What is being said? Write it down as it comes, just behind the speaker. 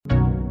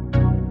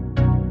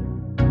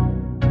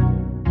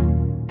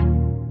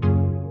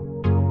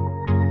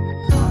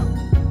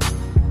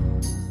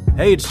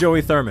Hey, it's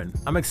Joey Thurman.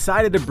 I'm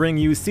excited to bring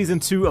you Season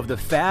 2 of the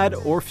Fad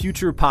or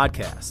Future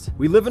podcast.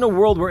 We live in a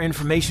world where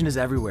information is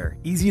everywhere,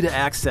 easy to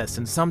access,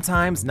 and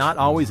sometimes not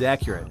always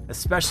accurate,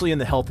 especially in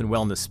the health and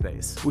wellness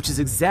space, which is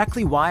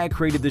exactly why I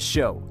created this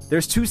show.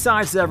 There's two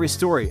sides to every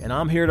story, and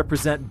I'm here to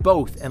present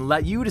both and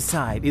let you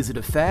decide, is it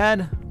a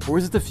fad or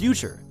is it the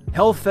future?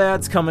 Health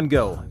fads come and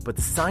go, but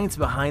the science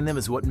behind them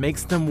is what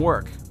makes them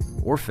work.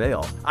 Or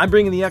fail. I'm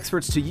bringing the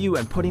experts to you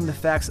and putting the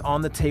facts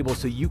on the table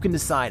so you can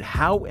decide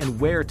how and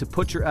where to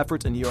put your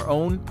efforts in your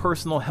own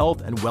personal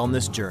health and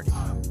wellness journey.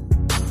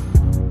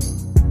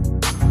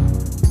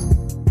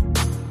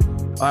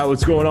 All right,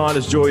 what's going on?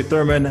 It's Joey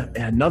Thurman, and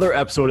another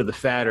episode of the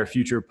Fad or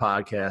Future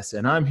podcast,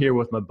 and I'm here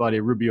with my buddy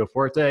Rubio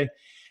Fuerte,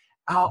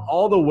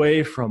 all the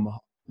way from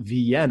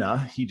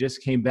Vienna. He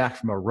just came back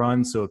from a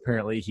run, so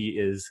apparently he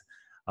is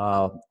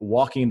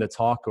walking the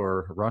talk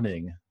or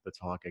running the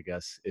talk, I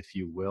guess, if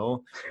you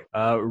will.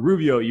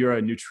 Rubio, you're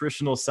a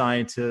nutritional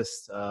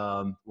scientist.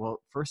 Well,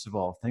 first of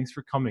all, thanks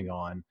for coming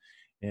on.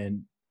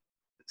 And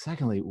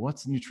secondly,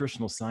 what's a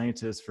nutritional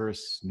scientist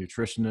versus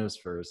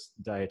nutritionist versus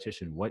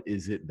dietitian? What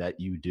is it that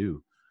you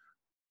do?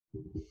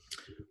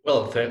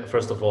 Well,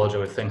 first of all,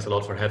 Joey, thanks a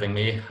lot for having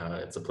me.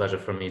 It's a pleasure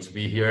for me to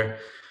be here.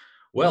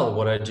 Well,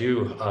 what I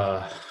do,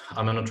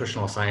 I'm a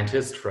nutritional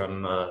scientist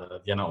from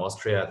Vienna,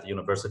 Austria at the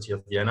University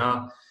of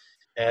Vienna.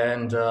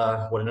 And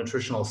what a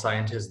nutritional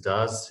scientist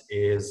does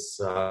is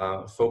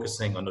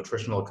focusing on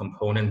nutritional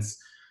components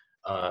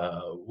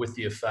with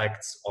the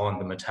effects on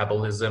the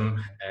metabolism.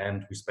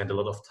 And we spend a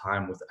lot of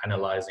time with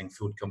analyzing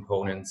food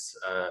components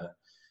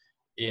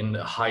in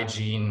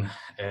hygiene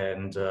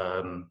and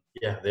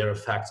their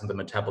effects on the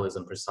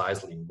metabolism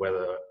precisely,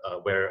 where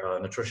a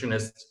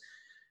nutritionist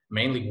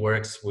mainly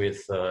works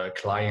with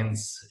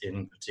clients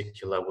in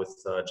particular with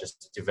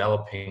just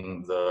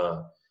developing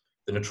the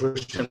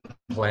nutrition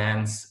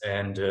plans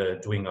and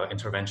doing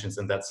interventions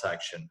in that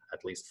section, at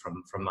least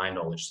from my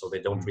knowledge. So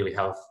they don't really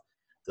have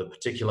the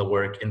particular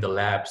work in the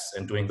labs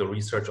and doing the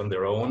research on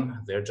their own.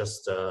 They're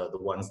just the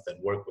ones that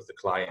work with the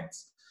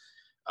clients.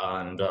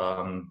 And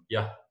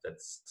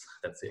that's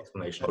the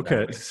explanation.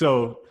 Okay,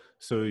 so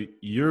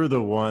you're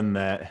the one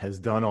that has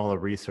done all the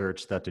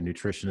research that the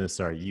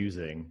nutritionists are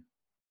using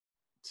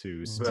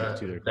to their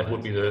clients. That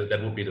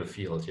would be the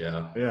field,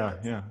 yeah.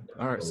 Yeah.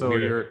 All right. So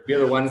we're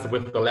the ones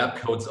with the lab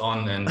coats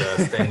on and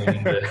standing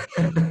in the.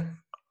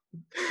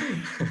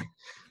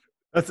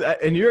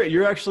 And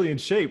you're actually in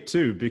shape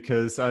too,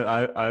 because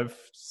I've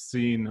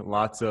seen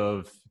lots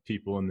of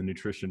people in the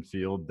nutrition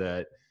field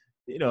that,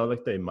 you know,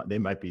 like they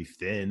might be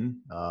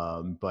thin,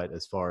 but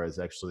as far as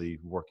actually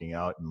working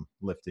out and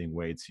lifting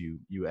weights,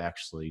 you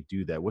actually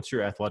do that. What's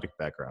your athletic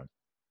background?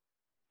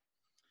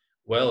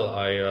 Well,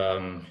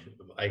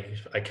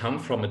 I come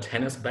from a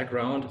tennis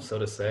background, so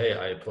to say.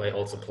 I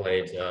also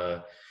played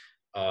at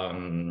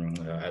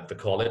the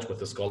college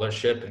with a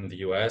scholarship in the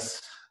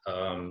US.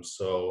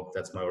 So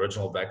that's my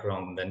original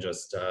background. And then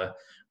just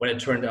when it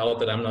turned out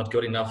that I'm not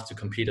good enough to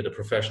compete at a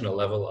professional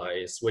level,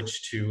 I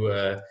switched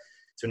to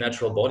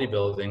natural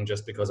bodybuilding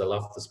just because I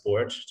love the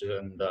sport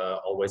and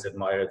always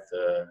admired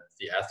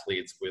the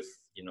athletes with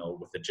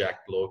the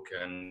jacked look,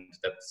 and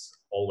that's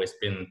always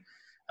been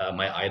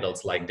my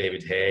idols like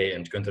David Hay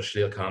and Günther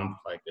Schlierkamp,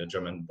 like the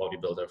German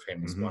bodybuilder,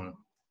 famous one.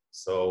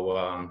 So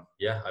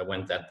I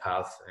went that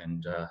path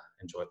and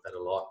enjoyed that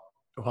a lot.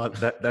 Well,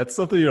 that's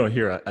something you don't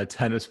hear, a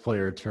tennis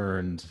player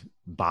turned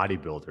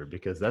bodybuilder,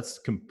 because that's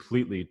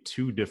completely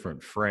two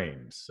different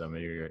frames. I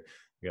mean, you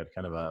got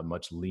kind of a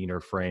much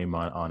leaner frame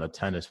on a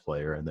tennis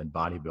player, and then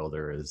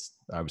bodybuilder is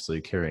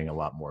obviously carrying a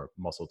lot more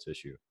muscle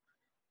tissue.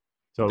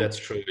 So that's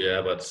true,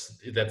 yeah, but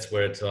that's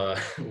where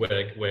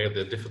where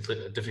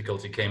the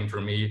difficulty came for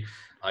me.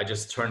 I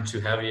just turned too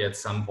heavy at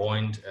some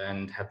point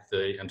and had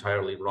the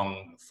entirely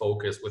wrong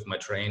focus with my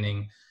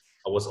training.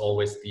 I was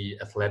always the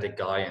athletic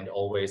guy and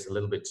always a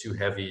little bit too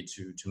heavy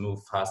to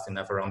move fast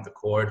enough around the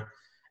court.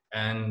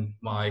 And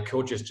my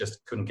coaches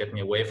just couldn't get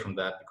me away from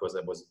that because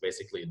I was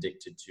basically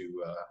addicted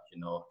to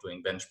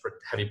doing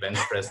heavy bench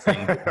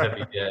pressing,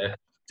 heavy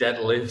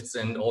deadlifts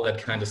and all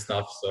that kind of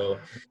stuff. So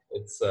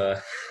it's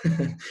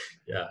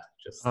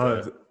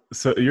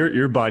so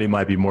your body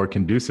might be more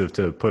conducive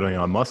to putting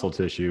on muscle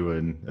tissue,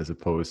 and as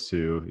opposed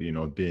to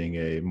being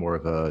a more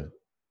of a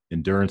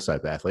endurance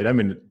type athlete. I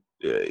mean,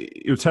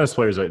 tennis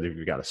players,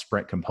 they've got a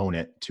sprint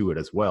component to it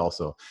as well,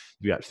 so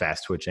you got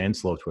fast twitch and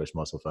slow twitch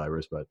muscle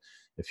fibers. But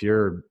if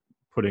you're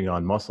putting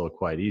on muscle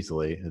quite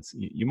easily,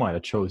 you might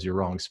have chose your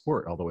wrong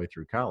sport all the way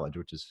through college,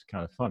 which is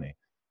kind of funny.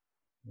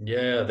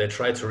 Yeah, they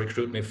tried to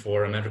recruit me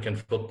for American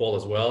football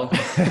as well,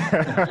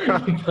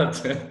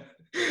 but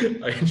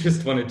I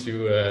just wanted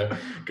to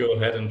go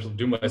ahead and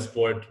do my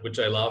sport, which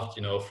I loved,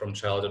 from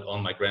childhood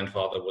on. My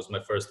grandfather was my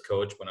first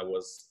coach when I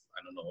was,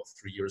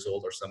 3 years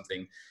old or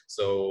something.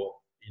 So,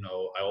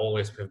 I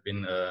always have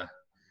been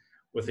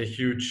with a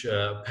huge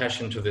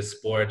passion to this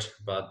sport,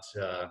 but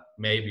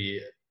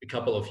maybe a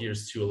couple of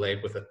years too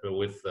late with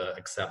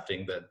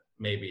accepting that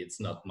maybe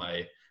it's not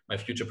my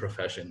future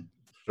profession.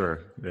 Sure.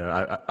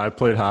 Yeah. I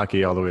played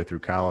hockey all the way through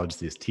college.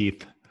 These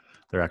teeth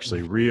they're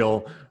actually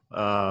real.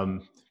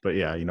 But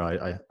yeah,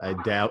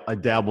 I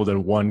dabbled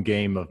in one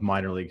game of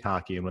minor league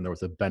hockey, and when there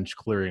was a bench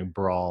clearing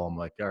brawl, I'm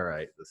like, all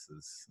right, this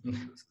is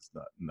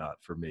not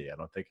for me. I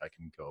don't think I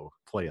can go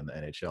play in the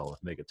NHL and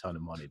make a ton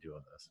of money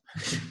doing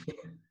this.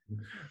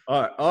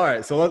 All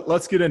right. So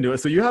let's get into it.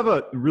 So you have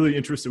a really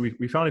interesting.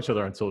 We found each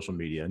other on social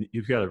media, and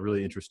you've got a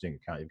really interesting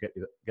account.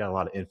 You've got a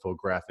lot of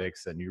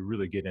infographics, and you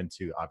really get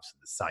into obviously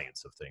the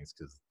science of things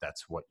because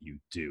that's what you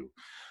do.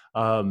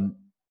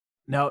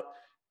 Now,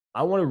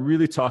 I want to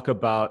really talk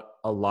about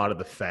a lot of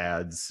the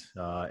fads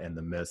and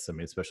the myths. I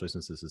mean, especially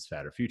since this is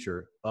Fad or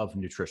Future of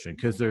nutrition,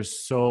 because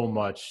there's so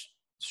much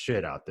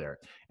shit out there,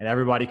 and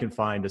everybody can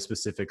find a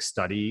specific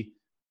study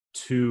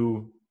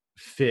to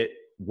fit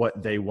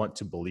what they want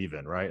to believe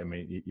in, right? I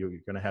mean, you're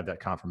going to have that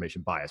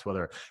confirmation bias,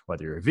 whether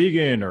you're a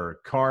vegan or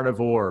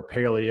carnivore or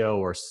paleo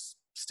or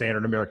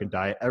standard American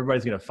diet.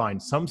 Everybody's going to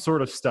find some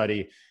sort of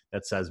study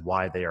that says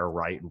why they are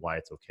right and why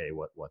it's okay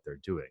what they're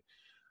doing.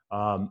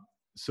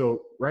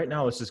 So right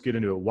now, let's just get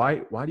into it.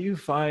 Why do you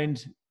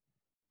find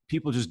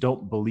people just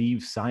don't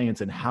believe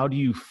science, and how do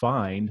you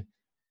find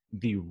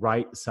the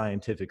right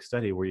scientific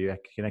study where you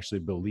can actually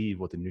believe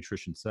what the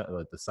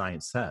the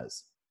science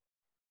says?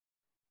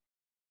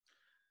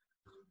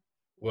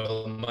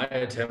 Well, my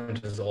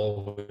attempt has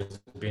always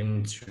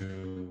been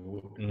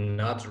to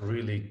not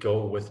really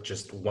go with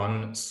just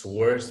one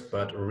source,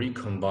 but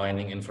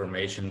recombining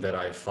information that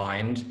I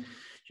find.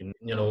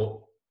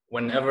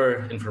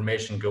 Whenever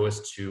information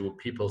goes to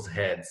people's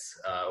heads,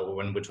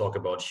 when we talk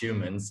about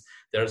humans,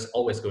 there's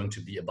always going to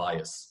be a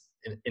bias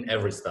in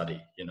every study.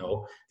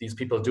 These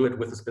people do it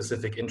with a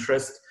specific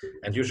interest,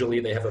 and usually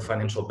they have a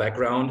financial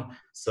background.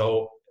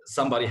 So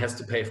somebody has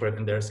to pay for it,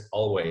 and there's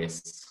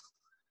always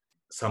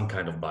some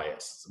kind of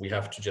bias. We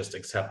have to just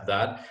accept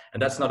that.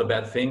 And that's not a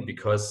bad thing,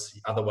 because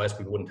otherwise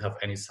we wouldn't have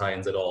any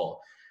science at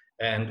all.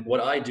 And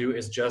what I do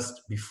is,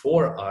 just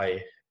before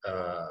I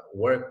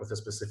work with a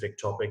specific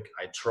topic,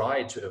 I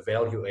try to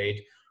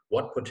evaluate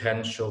what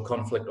potential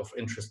conflict of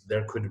interest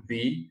there could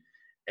be,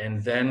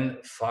 and then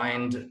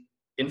find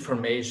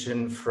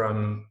information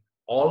from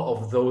all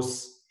of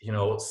those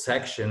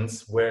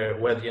sections where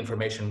the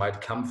information might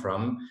come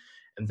from,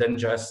 and then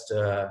just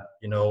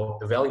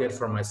evaluate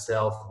for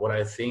myself what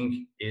I think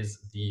is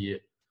the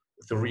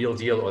real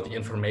deal, or the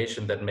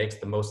information that makes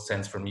the most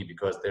sense for me,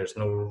 because there's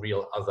no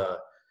real other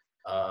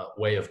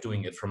way of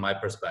doing it from my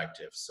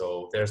perspective.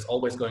 So there's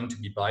always going to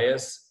be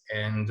bias,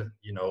 and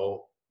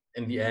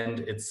in the end,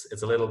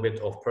 it's a little bit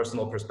of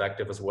personal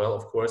perspective as well.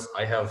 Of course,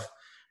 I have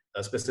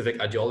specific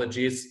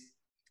ideologies,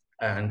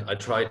 and I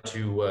try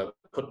to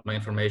put my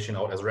information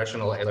out as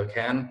rational as I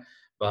can.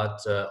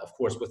 But of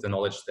course, with the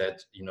knowledge that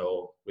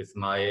with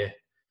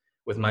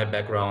my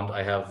background,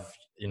 I have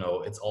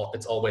it's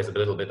always a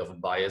little bit of a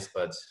bias.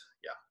 But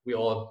yeah, we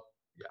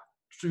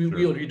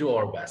do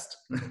our best.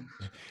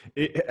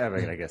 I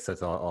mean, I guess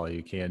that's all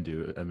you can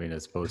do. I mean,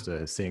 as opposed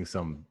to seeing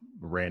some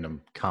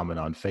random comment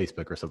on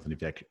Facebook or something,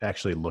 if you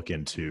actually look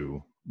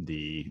into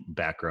the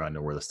background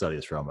and where the study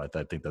is from, I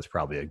think that's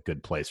probably a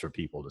good place for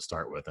people to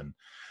start with. And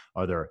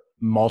are there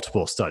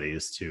multiple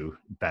studies to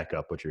back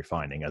up what you're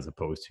finding, as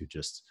opposed to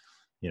just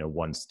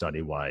one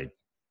study why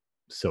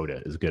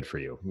soda is good for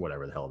you,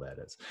 whatever the hell that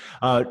is.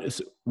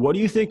 So what do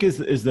you think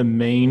is the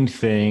main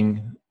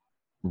thing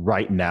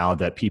right now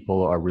that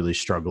people are really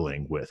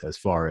struggling with as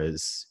far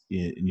as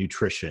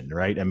nutrition,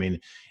 right? I mean,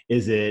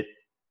 is it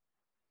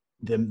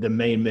the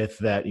main myth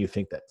that you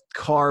think that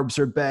carbs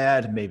are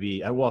bad?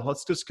 Maybe, well,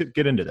 let's just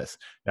get into this.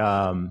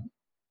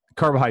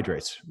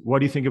 Carbohydrates. What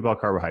do you think about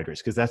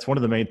carbohydrates? Because that's one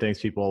of the main things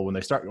people, when they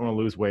start want to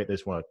lose weight, they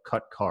just want to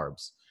cut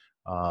carbs.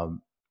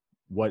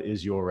 What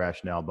is your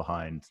rationale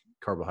behind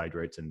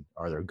carbohydrates, and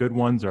are there good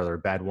ones, are there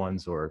bad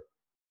ones, or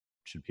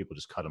should people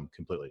just cut them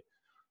completely?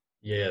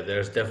 Yeah,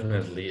 there's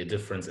definitely a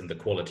difference in the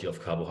quality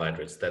of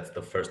carbohydrates. That's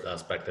the first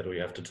aspect that we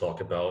have to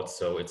talk about.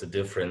 So it's a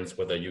difference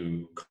whether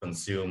you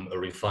consume a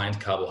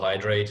refined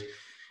carbohydrate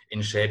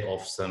in shape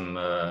of some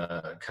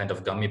kind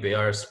of gummy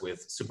bears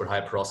with super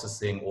high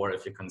processing, or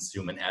if you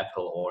consume an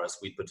apple or a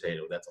sweet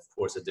potato. That's of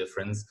course a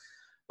difference.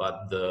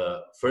 But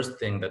the first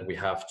thing that we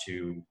have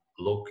to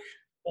look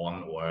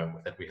on,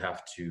 or that we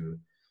have to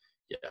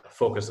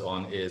focus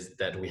on, is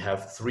that we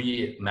have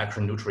 3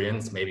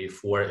 macronutrients, maybe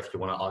 4 if you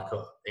want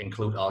to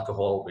include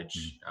alcohol,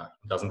 which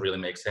doesn't really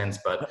make sense,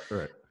 but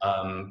right.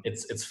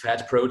 It's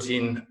fat,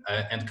 protein,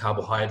 and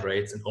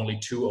carbohydrates, and only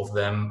 2 of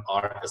them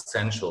are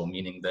essential,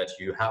 meaning that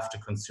you have to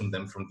consume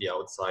them from the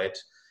outside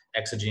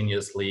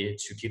exogenously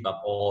to keep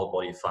up all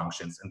body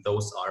functions, and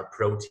those are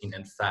protein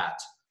and fat.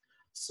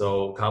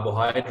 So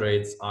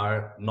carbohydrates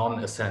are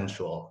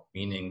non-essential,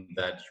 meaning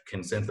that you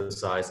can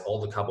synthesize all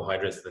the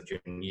carbohydrates that you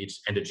need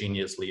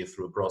endogenously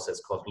through a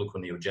process called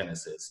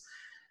gluconeogenesis.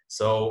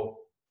 So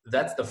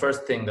that's the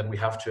first thing that we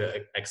have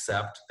to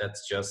accept.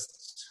 That's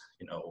just,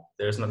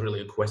 there's not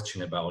really a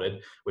question about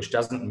it, which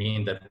doesn't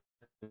mean that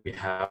we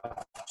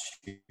have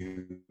to,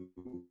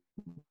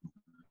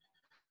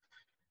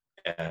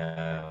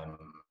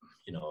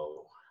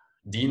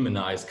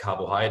 demonize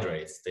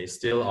carbohydrates. They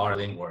still are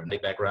in or in the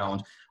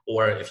background,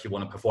 or if you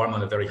want to perform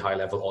on a very high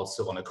level,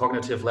 also on a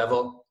cognitive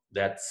level,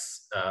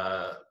 that's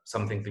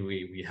something that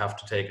we have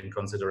to take in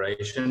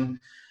consideration.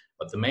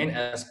 But the main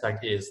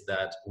aspect is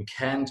that we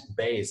can't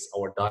base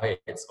our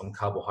diets on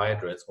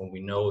carbohydrates when we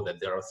know that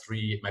there are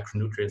 3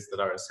 macronutrients that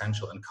are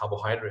essential and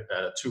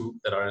 2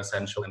 that are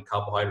essential, and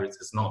carbohydrates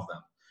is none of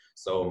them.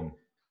 So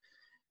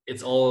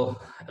it's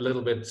all a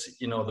little bit,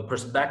 the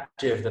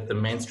perspective that the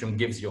mainstream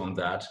gives you on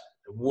that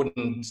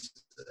wouldn't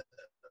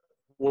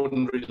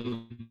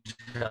really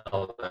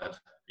tell that,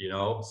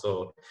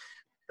 so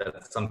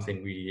that's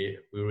something we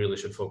really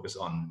should focus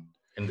on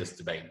in this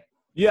debate.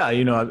 Yeah,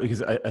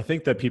 because I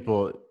think that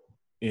people,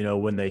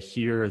 when they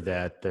hear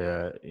that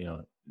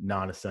the,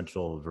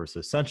 non-essential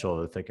versus essential,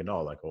 they're thinking,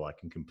 oh, like, well, I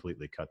can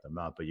completely cut them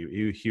out. But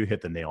you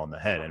hit the nail on the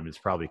head, and it's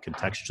probably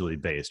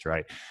contextually based,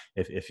 right?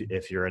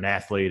 If you're an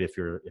athlete, if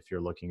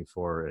you're looking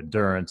for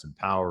endurance and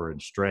power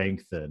and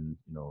strength and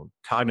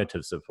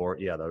cognitive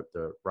support, yeah,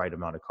 the right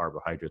amount of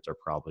carbohydrates are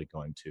probably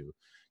going to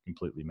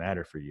completely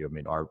matter for you. I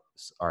mean,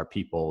 are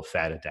people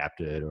fat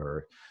adapted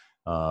or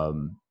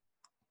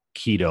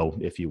keto,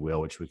 if you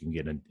will, which we can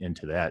get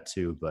into that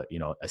too. But,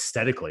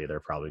 aesthetically, they're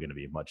probably going to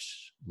be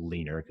much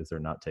leaner because they're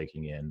not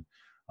taking in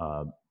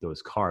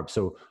those carbs.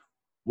 So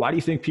why do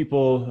you think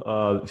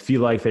people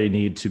feel like they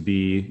need to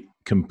be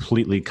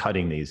completely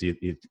cutting these?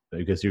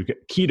 Because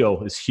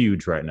keto is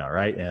huge right now,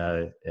 right?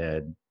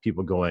 And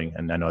people going,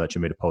 and I know that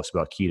you made a post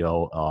about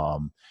keto,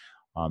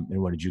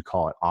 and what did you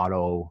call it?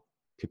 Auto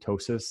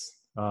ketosis,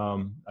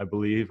 I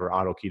believe, or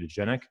auto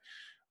ketogenic.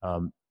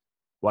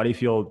 Why do you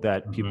feel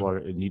that people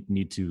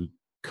need to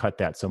cut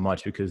that so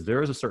much? Because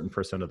there is a certain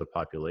percent of the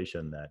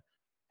population that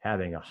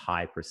having a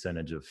high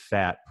percentage of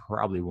fat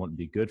probably won't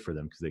be good for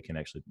them because they can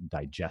actually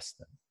digest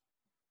them.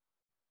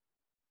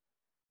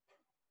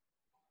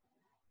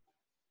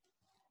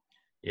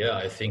 Yeah,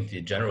 I think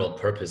the general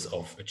purpose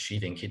of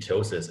achieving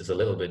ketosis is a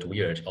little bit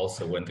weird.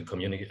 Also, when the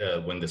community,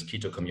 when this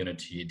keto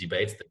community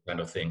debates that kind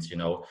of things,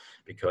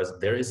 because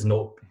there is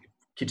no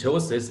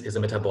ketosis is a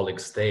metabolic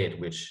state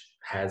which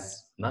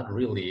has not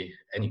really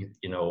any,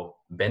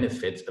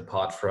 benefit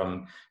apart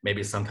from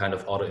maybe some kind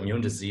of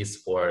autoimmune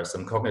disease or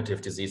some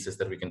cognitive diseases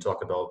that we can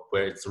talk about,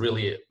 where it's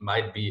really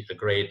might be a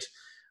great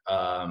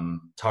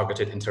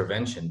targeted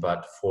intervention.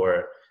 But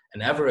for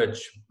an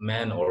average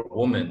man or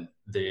woman,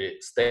 the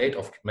state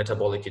of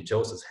metabolic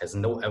ketosis has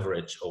no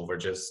average over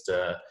just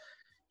the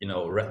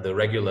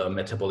regular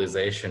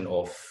metabolization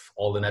of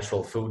all the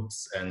natural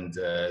foods and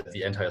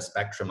the entire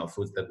spectrum of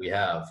foods that we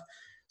have.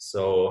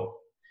 So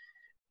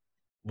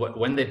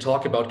when they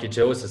talk about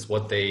ketosis,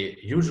 what they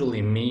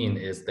usually mean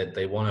is that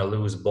they want to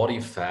lose body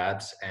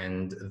fat,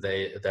 and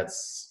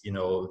that's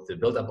the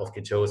buildup of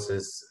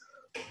ketosis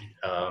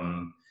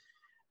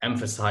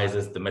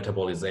emphasizes the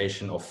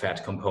metabolization of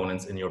fat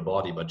components in your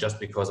body. But just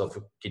because of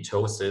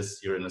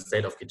ketosis, you're in a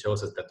state of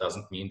ketosis, that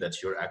doesn't mean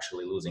that you're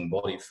actually losing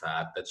body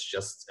fat. That's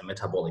just a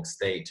metabolic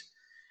state.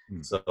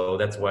 So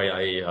that's why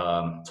I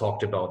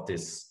talked about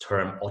this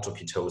term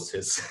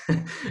autoketosis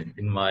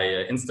in my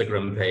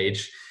Instagram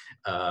page,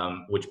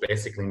 which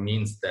basically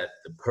means that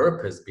the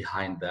purpose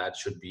behind that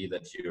should be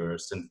that you're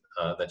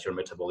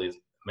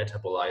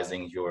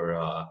metabolizing your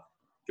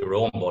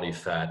own body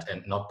fat,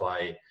 and not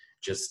by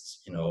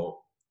just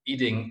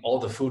eating all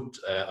the food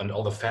and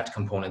all the fat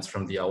components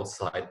from the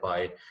outside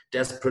by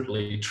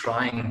desperately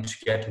trying to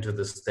get into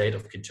the state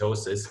of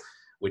ketosis,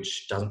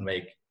 which doesn't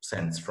make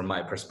sense from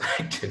my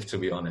perspective, to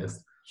be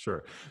honest.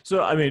 Sure.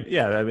 So, I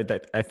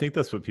think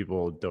that's what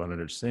people don't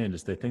understand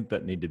is they think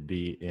that need to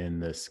be in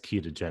this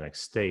ketogenic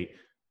state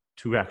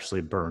to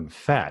actually burn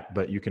fat,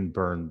 but you can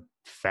burn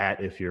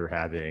fat if you're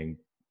having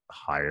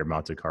higher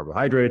amounts of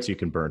carbohydrates. You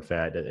can burn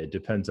fat. It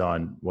depends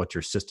on what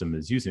your system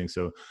is using.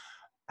 So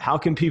how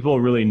can people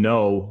really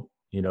know,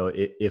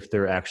 if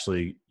they're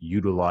actually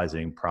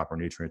utilizing proper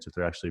nutrients, if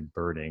they're actually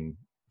burning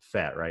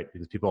fat, right?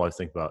 Because people always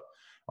think about,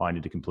 oh, I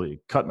need to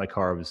completely cut my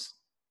carbs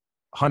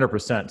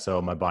 100%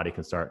 so my body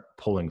can start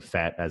pulling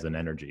fat as an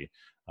energy.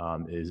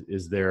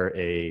 Is there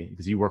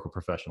because you work with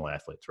professional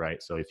athletes,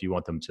 right? So if you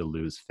want them to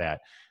lose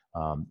fat,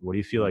 what do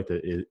you feel like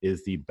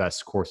is the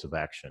best course of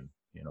action,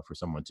 for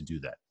someone to do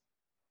that?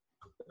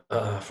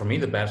 For me,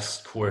 the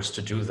best course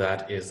to do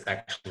that is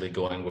actually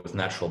going with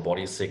natural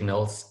body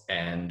signals.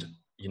 And,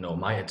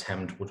 my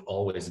attempt would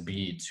always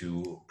be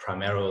to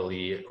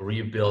primarily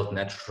rebuild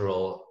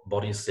natural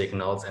body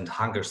signals and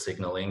hunger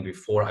signaling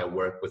before I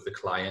work with the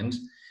client.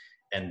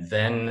 And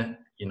then,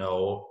 in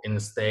a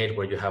state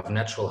where you have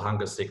natural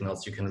hunger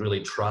signals, you can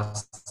really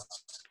trust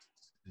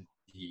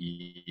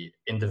the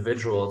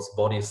individual's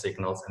body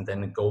signals and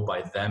then go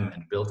by them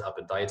and build up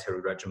a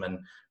dietary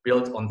regimen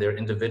built on their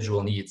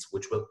individual needs,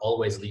 which will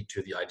always lead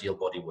to the ideal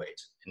body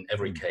weight in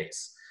every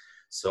case.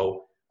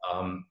 So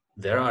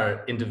there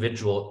are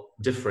individual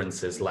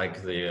differences,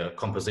 like the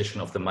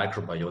composition of the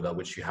microbiota,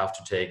 which you have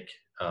to take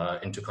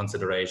into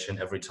consideration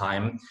every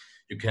time.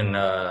 You can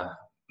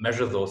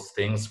measure those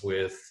things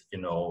with,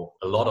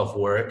 a lot of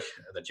work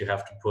that you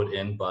have to put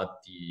in, but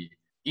the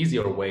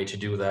easier way to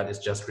do that is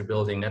just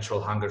rebuilding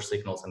natural hunger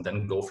signals and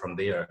then go from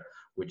there,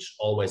 which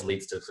always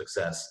leads to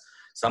success.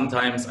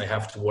 Sometimes I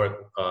have to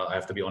work, I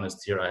have to be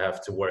honest here, I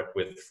have to work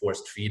with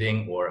forced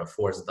feeding or a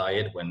forced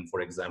diet when,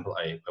 for example,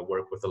 I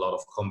work with a lot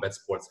of combat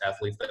sports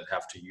athletes that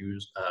have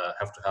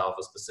to have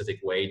a specific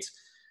weight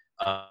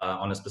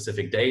on a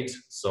specific date.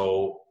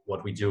 So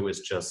what we do is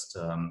just,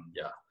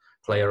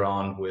 play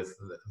around with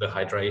the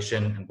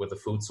hydration and with the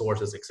food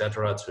sources,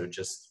 etc., to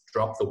just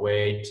drop the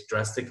weight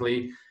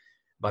drastically.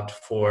 But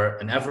for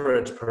an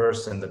average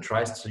person that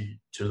tries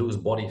to lose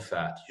body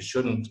fat, you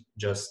shouldn't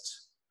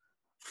just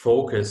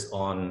focus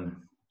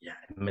on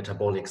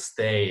metabolic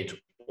state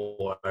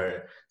or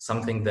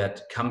something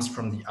that comes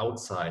from the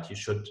outside.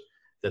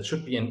 That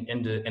should be an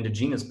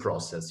endogenous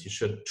process. You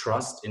should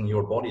trust in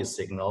your body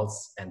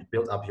signals and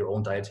build up your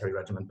own dietary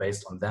regimen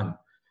based on them.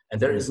 And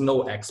there is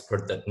no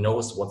expert that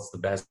knows what's the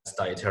best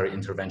dietary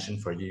intervention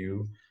for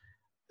you.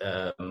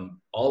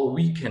 All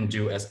we can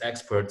do as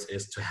experts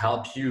is to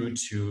help you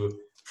to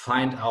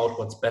find out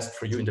what's best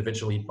for you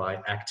individually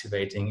by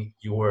activating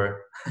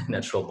your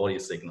natural body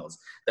signals.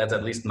 That's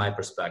at least my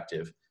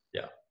perspective.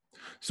 Yeah.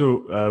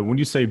 So when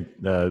you say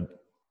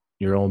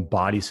your own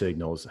body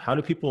signals, how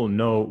do people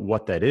know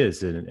what that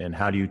is, and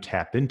how do you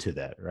tap into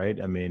that? Right.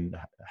 I mean,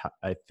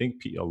 I think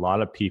a lot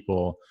of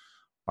people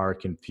are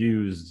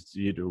confused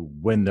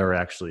when they're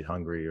actually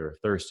hungry or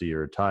thirsty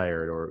or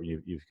tired, or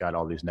you've got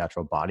all these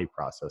natural body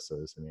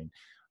processes. I mean,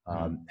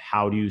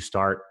 how do you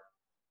start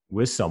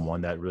with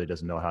someone that really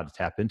doesn't know how to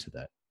tap into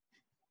that?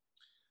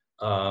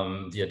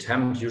 The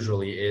attempt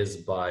usually is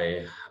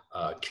by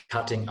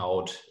cutting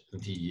out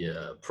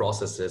the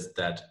processes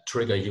that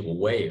trigger you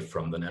away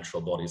from the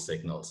natural body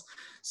signals.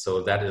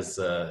 So that is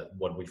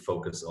what we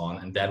focus on.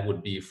 And that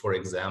would be, for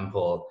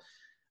example,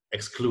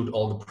 exclude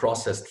all the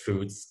processed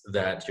foods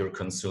that you're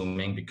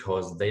consuming,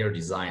 because they are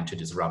designed to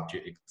disrupt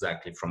you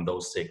exactly from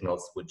those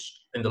signals,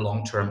 which in the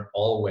long term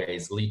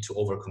always lead to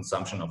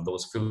overconsumption of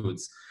those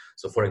foods.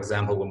 So for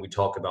example, when we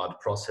talk about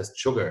processed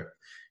sugar,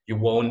 you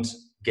won't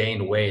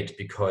gain weight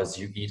because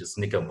you eat a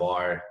Snicker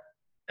bar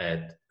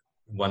at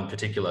one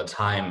particular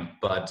time.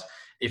 But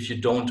if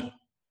you don't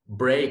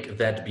break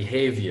that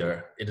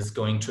behavior, it is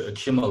going to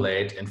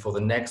accumulate. And for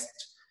the next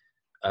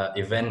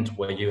event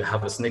where you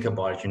have a Snicker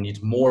bar, you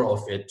need more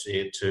of it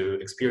to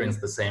experience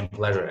the same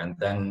pleasure. And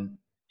then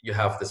you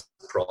have this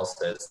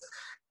process.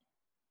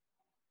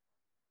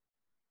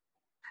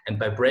 And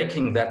by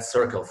breaking that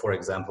circle, for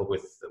example,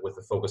 with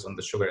the focus on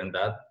the sugar and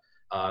that,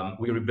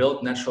 we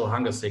rebuild natural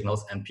hunger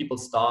signals, and people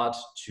start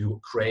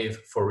to crave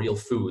for real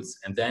foods.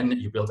 And then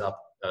you build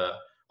up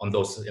on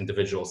those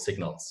individual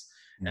signals.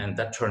 And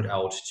that turned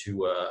out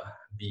to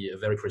be a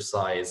very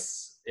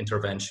precise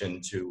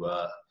intervention to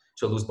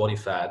lose body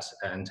fat,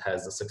 and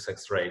has a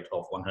success rate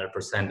of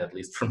 100%, at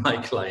least from my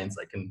clients.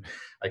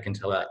 I can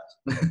tell that.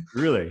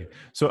 Really?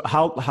 So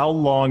how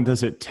long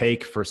does it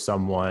take for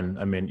someone?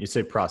 I mean, you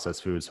say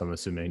processed foods, so I'm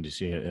assuming just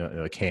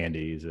the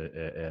candies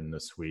and the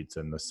sweets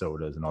and the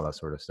sodas and all that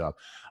sort of stuff.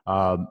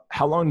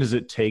 How long does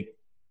it take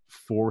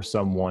for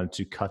someone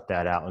to cut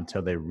that out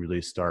until they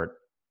really start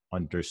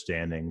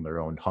understanding their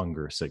own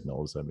hunger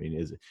signals? I mean,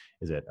 is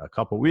it a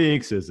couple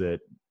weeks? Is it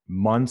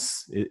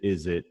months?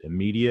 Is it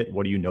immediate?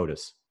 What do you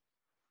notice?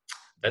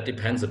 That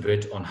depends a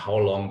bit on how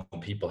long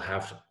people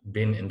have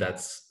been in that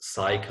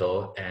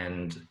cycle.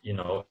 And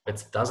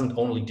it doesn't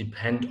only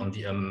depend on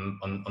the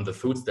on the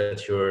foods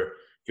that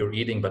you're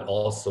eating, but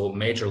also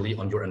majorly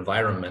on your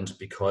environment,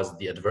 because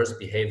the adverse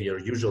behavior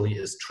usually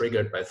is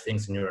triggered by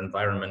things in your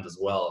environment as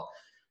well.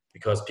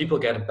 Because people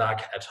get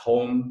back at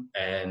home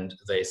and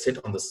they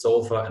sit on the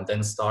sofa and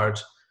then start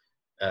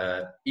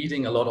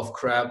eating a lot of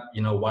crap,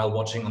 while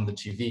watching on the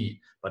TV.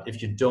 But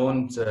if you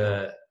don't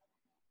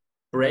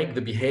break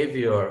the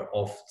behavior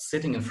of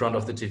sitting in front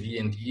of the TV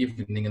in the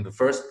evening in the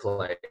first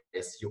place,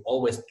 you're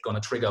always going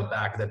to trigger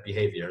back that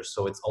behavior.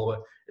 So it's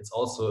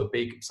also a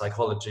big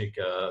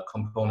psychological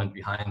component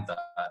behind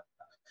that.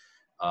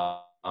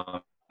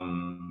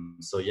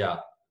 So yeah,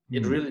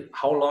 it really,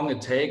 how long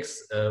it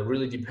takes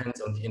really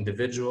depends on the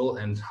individual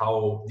and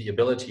how the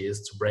ability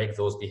is to break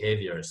those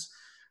behaviors.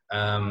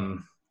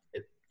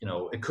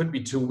 It could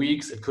be 2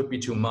 weeks, it could be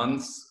 2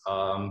 months,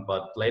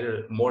 but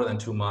later, more than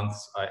 2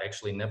 months, I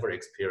actually never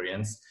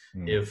experienced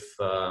if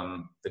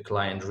the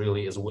client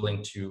really is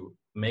willing to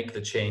make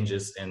the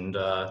changes and,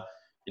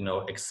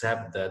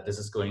 accept that this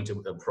is going to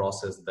be a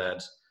process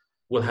that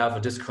will have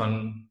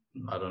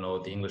I don't know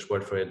the English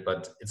word for it,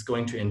 but it's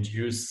going to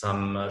induce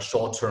some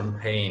short-term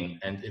pain.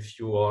 And if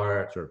you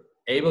are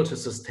able to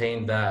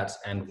sustain that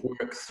and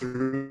work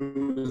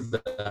through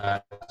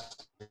that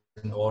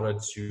in order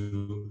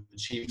to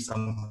achieve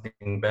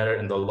something better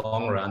in the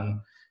long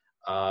run,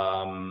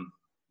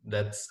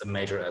 that's a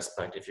major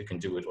aspect, if you can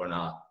do it or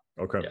not.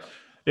 Okay.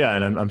 Yeah,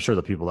 and I'm sure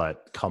the people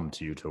that come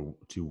to you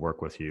to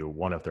work with you,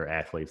 one of their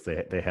athletes,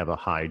 they have a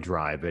high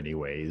drive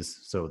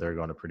anyways, so they're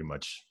going to pretty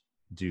much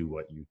do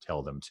what you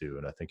tell them to.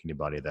 And I think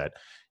anybody that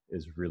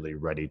is really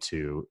ready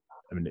to,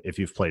 I mean, if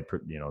you've played,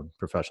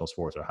 professional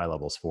sports or high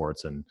level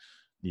sports and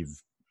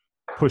you've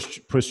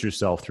push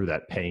yourself through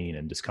that pain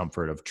and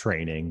discomfort of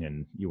training,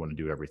 and you want to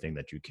do everything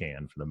that you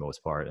can for the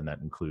most part, and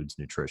that includes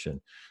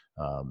nutrition.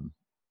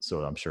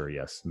 So I'm sure,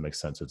 yes, it makes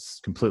sense. It's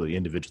completely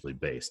individually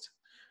based.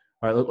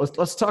 All right,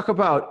 let's talk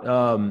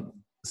about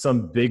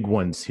some big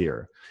ones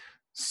here.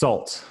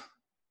 Salt.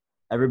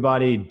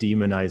 Everybody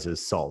demonizes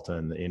salt,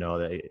 and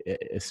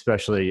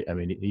especially, I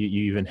mean,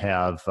 you even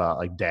have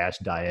like DASH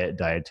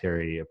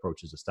dietary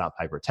approaches to stop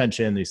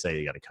hypertension. They say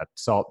you got to cut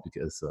salt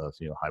because of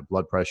high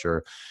blood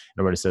pressure.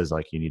 Everybody says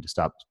like you need to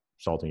stop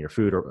salting your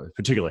food, or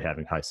particularly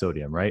having high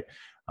sodium, right?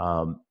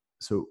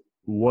 So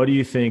what do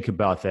you think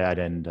about that?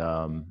 And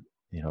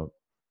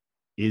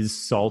is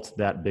salt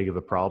that big of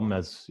a problem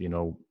as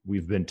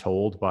we've been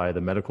told by the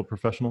medical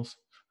professionals?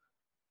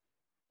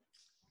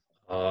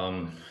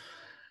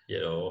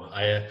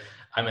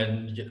 I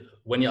mean,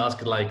 when you ask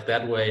it like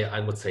that way, I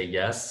would say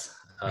yes,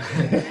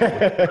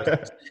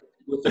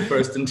 with the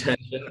first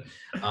intention.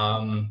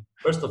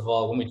 First of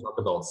all, when we talk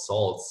about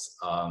salts,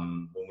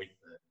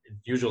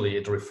 usually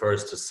it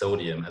refers to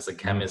sodium. As a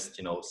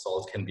chemist,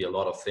 salt can be a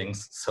lot of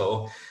things.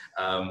 So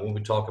when we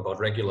talk about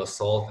regular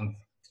salt, and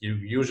you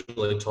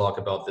usually talk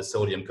about the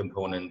sodium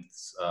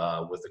components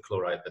with the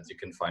chloride that you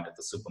can find at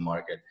the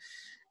supermarket,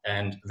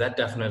 and that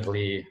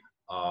definitely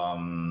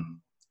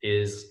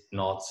is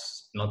not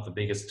the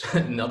biggest,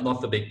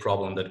 not the big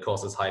problem that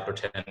causes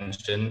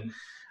hypertension,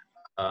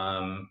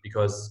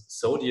 because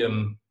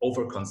sodium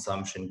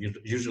overconsumption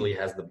usually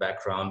has the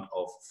background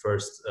of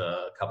first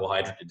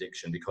carbohydrate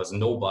addiction, because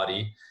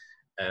nobody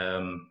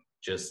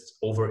just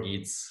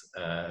overeats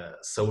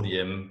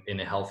sodium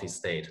in a healthy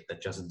state.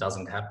 That just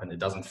doesn't happen. It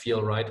doesn't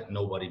feel right.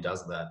 Nobody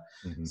does that.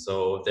 Mm-hmm.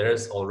 So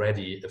there's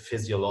already a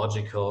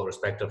physiological,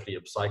 respectively a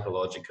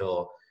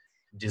psychological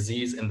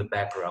disease in the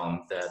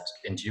background that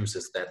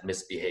induces that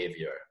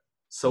misbehavior.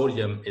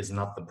 Sodium is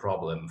not the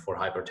problem for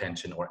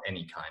hypertension or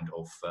any kind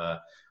of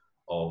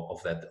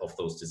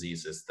those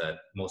diseases that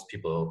most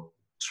people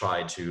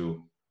try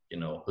to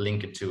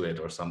link it to it,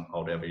 or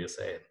however you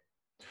say it.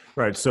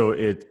 Right. So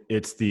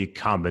it's the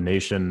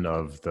combination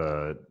of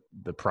the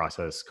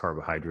processed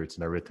carbohydrates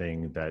and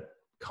everything that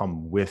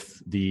come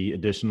with the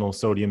additional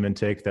sodium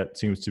intake that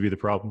seems to be the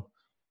problem.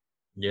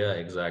 Yeah,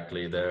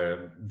 exactly.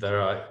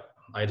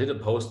 I did a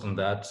post on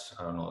that,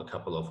 I don't know, a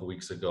couple of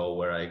weeks ago,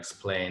 where I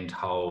explained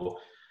how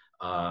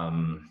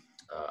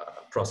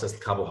processed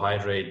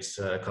carbohydrate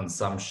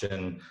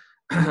consumption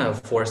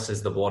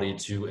forces the body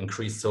to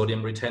increase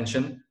sodium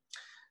retention.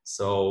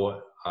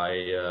 So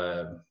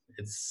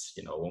it's,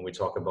 when we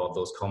talk about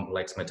those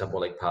complex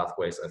metabolic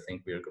pathways, I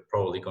think we're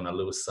probably going to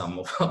lose some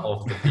of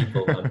the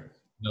people. But,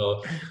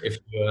 if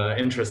you're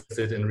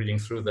interested in reading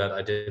through that,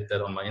 I did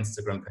that on my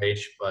Instagram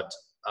page. But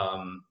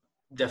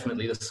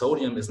definitely the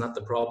sodium is not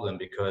the problem,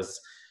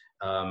 because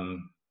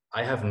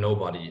I have no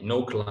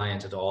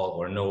client at all,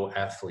 or no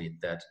athlete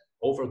that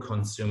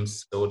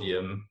overconsumes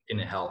sodium in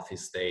a healthy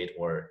state,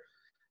 or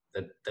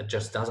that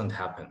just doesn't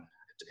happen.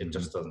 It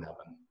just doesn't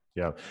happen.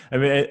 Yeah. I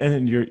mean,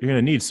 and you're going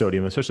to need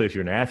sodium, especially if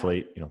you're an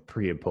athlete,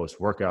 pre and post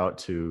workout,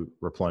 to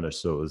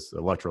replenish those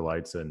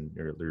electrolytes, and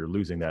you're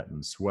losing that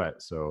in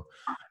sweat. So,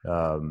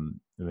 I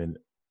mean,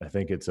 I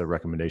think it's a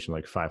recommendation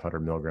like 500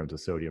 milligrams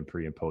of sodium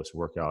pre and post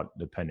workout,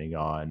 depending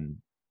on,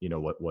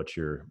 what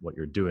you're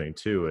doing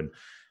too. And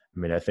I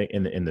mean, I think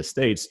in the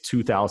States,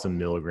 2,000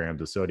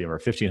 milligrams of sodium,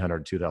 or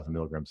 1,500 to 2,000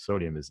 milligrams of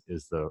sodium is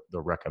the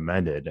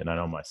recommended. And I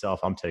know myself,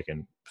 I'm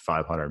taking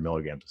 500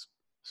 milligrams of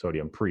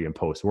sodium pre and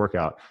post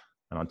workout.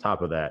 And on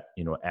top of that,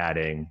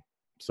 adding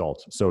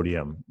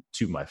sodium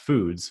to my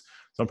foods.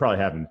 So I'm probably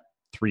having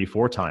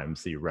 3-4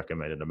 times the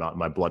recommended amount.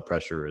 My blood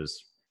pressure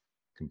is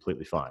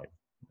completely fine.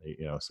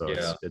 So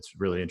yeah. It's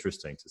really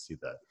interesting to see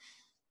that.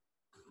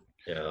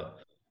 Yeah.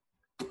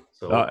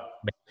 So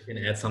maybe I can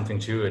add something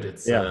to it.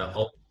 It's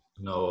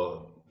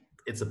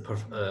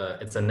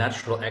it's a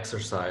natural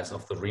exercise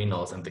of the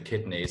renals and the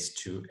kidneys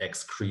to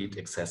excrete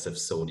excessive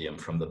sodium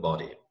from the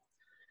body.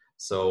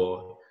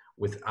 So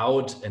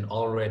without an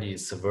already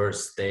severe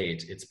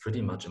state, it's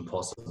pretty much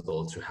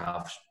impossible to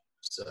have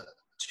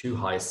too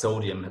high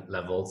sodium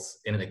levels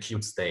in an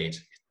acute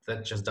state.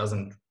 That just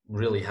doesn't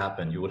really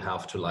happen. You would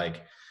have to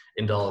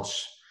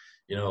indulge,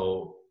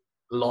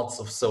 lots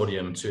of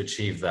sodium to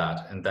achieve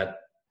that, and that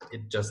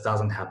it just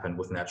doesn't happen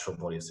with natural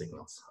body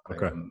signals.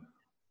 Okay.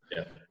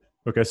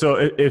 Okay.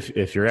 So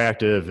if you're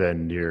active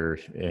and you're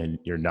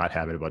not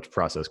having a bunch of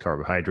processed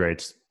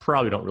carbohydrates,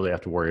 probably don't really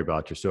have to worry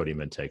about your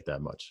sodium intake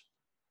that much.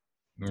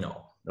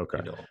 No. Okay.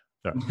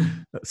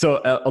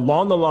 So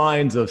along the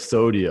lines of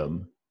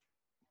sodium,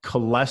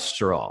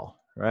 cholesterol,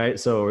 right?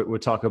 So we'll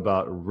talk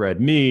about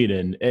red meat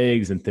and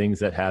eggs and things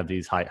that have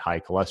these high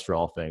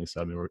cholesterol things.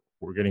 So, I mean,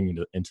 we're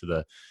getting into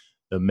the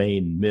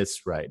main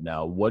myths right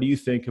now. What do you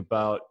think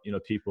about,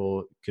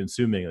 people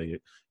consuming?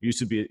 It used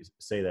to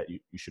say that you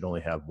should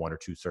only have 1 or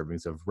 2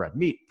 servings of red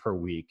meat per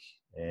week.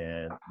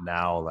 And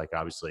now,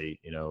 obviously,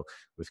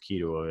 with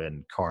keto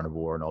and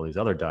carnivore and all these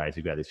other diets,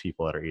 you've got these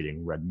people that are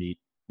eating red meat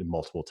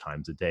multiple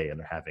times a day, and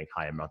they're having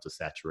high amounts of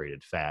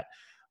saturated fat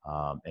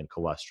and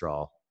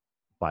cholesterol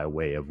by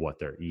way of what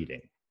they're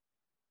eating.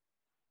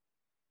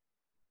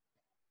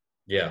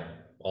 Yeah,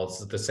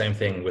 also the same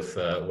thing with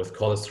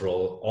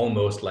cholesterol,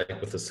 almost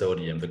like with the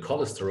sodium. The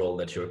cholesterol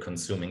that you're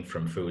consuming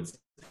from foods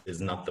is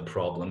not the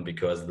problem,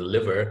 because the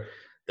liver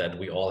that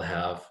we all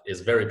have is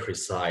very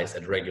precise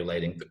at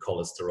regulating the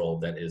cholesterol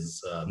that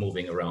is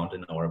moving around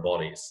in our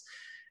bodies.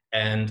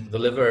 And the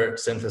liver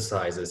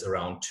synthesizes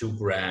around 2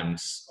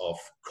 grams of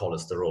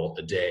cholesterol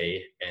a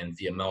day, and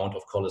the amount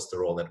of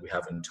cholesterol that we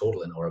have in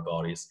total in our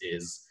bodies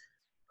is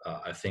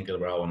I think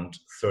around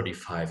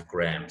 35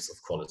 grams of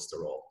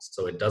cholesterol.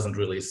 So it doesn't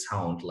really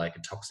sound like a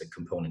toxic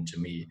component to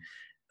me.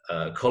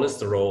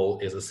 Cholesterol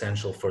is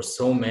essential for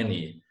so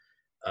many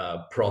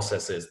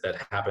processes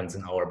that happens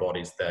in our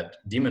bodies that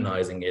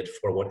demonizing it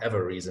for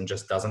whatever reason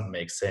just doesn't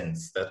make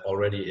sense. That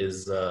already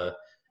is, a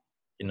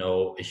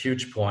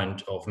huge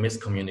point of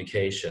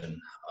miscommunication.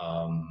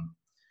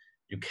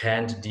 You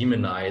can't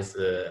demonize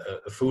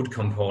a food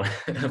component,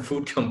 a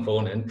food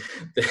component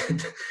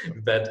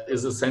that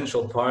is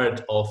essential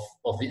part of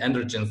the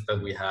androgens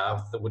that we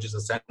have, which is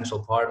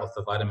essential part of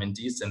the vitamin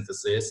D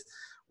synthesis,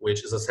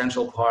 which is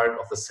essential part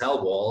of the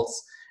cell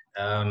walls.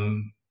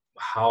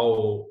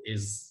 How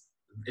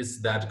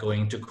is that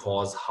going to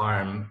cause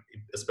harm,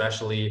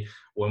 especially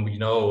when we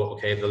know,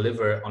 okay, the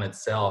liver on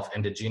itself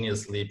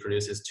endogenously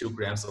produces 2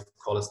 grams of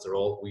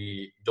cholesterol.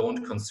 We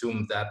don't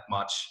consume that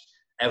much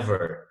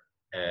ever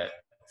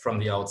from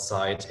the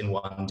outside in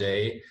one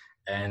day,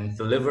 and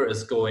the liver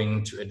is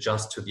going to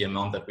adjust to the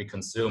amount that we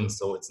consume,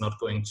 so it's not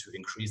going to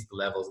increase the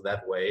levels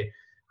that way.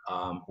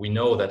 We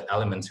know that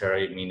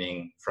alimentary,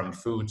 meaning from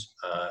food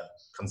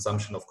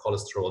consumption of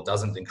cholesterol,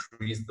 doesn't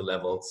increase the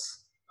levels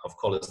of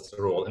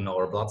cholesterol in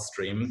our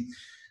bloodstream.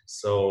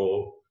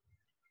 So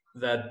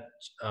that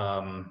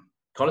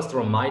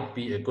cholesterol might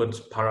be a good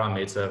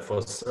parameter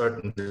for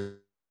certain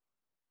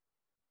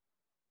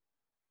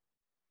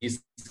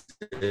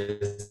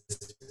diseases,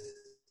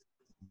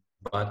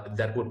 but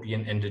that would be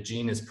an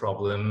endogenous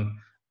problem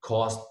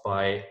caused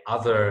by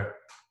other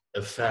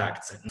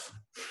effects.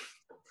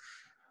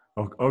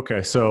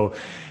 Okay, so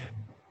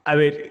I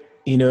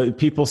mean,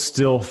 people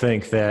still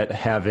think that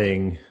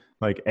having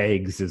like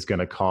eggs is going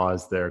to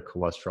cause their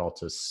cholesterol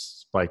to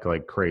spike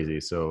like crazy.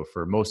 So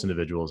for most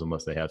individuals,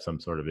 unless they have some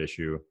sort of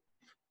issue,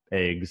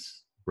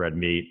 eggs, red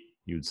meat,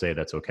 you would say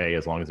that's okay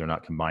as long as they're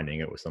not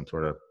combining it with some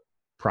sort of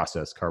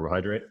processed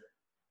carbohydrate.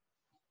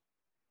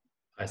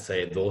 I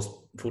say those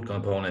food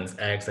components,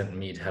 eggs and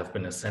meat, have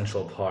been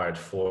essential part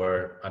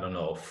for, I don't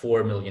know,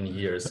 4 million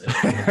years.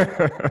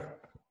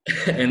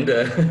 And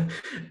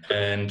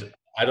and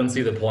I don't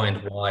see the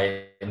point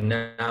why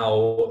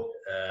now,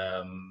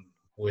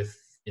 with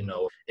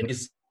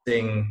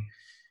investing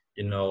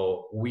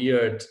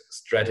weird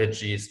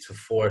strategies to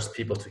force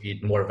people to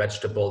eat more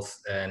vegetables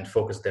and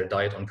focus their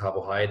diet on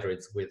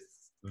carbohydrates with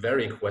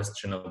very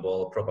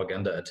questionable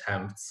propaganda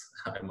attempts,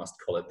 I must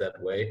call it that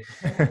way.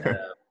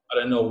 I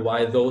don't know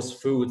why those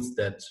foods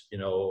that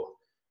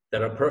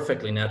that are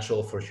perfectly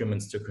natural for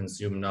humans to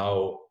consume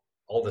now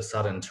all of a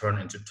sudden turn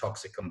into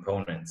toxic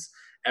components.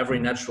 Every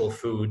natural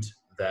food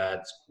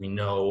that we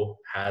know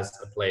has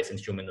a place in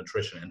human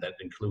nutrition, and that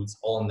includes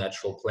all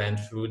natural plant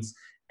foods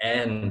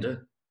and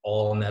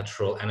all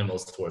natural animal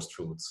sourced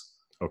foods.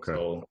 Okay.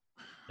 So,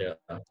 yeah.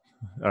 All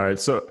right.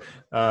 So,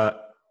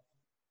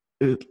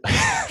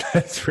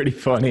 that's pretty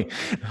funny.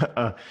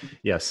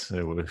 Yes,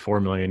 4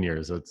 million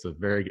years. That's a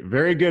very,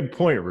 very good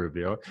point,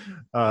 Rubio.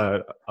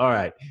 All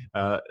right.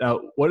 Now,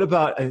 what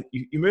about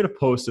you made a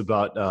post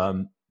about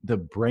the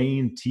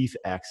brain-teeth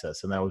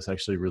axis, and that was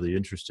actually really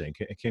interesting.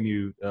 Can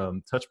you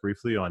touch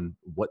briefly on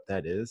what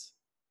that is?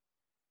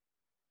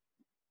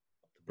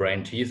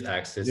 Brain-teeth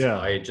axis. Yeah.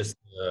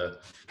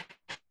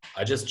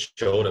 I just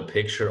showed a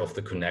picture of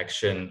the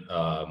connection,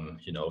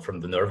 from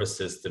the nervous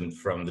system,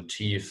 from the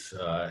teeth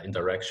in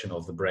direction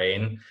of the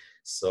brain.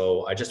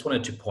 So I just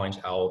wanted to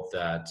point out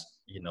that,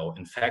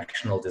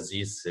 infectional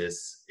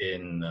diseases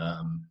in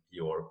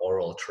your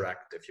oral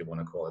tract, if you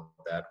want to call it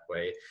that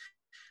way,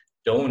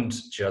 don't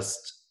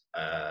just,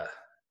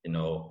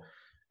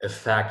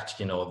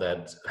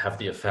 that have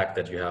the effect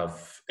that you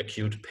have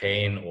acute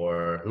pain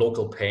or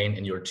local pain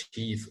in your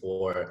teeth,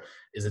 or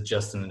is it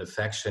just an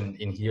infection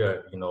in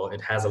here?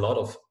 It has a lot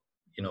of,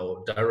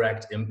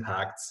 direct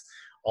impacts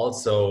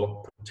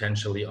also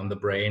potentially on the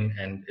brain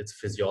and its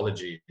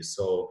physiology.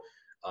 So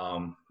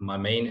my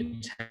main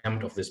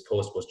attempt of this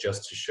post was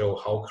just to show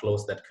how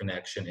close that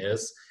connection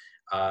is.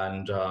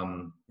 And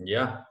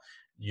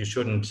you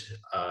shouldn't,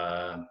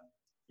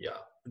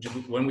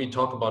 when we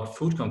talk about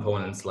food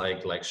components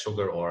like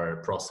sugar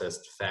or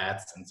processed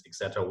fats and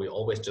etc., we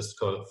always just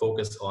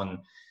focus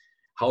on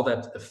how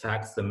that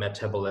affects the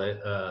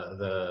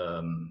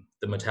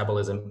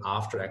metabolism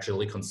after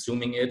actually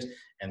consuming it,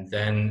 and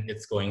then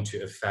it's going to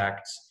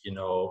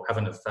have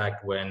an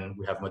effect when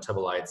we have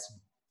metabolites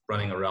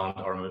running around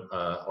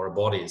our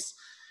bodies.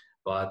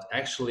 But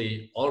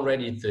actually,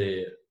 already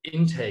the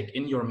intake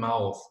in your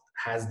mouth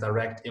has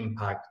direct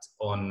impact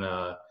on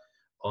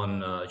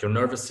your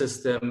nervous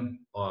system,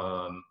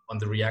 on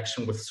the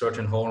reaction with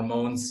certain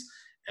hormones.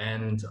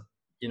 And,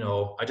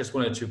 I just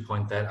wanted to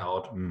point that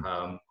out,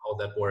 how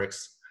that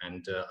works.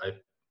 And I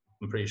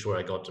I'm pretty sure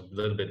I got a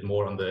little bit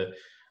more on the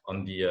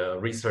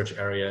research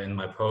area in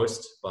my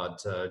post, but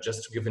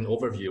just to give an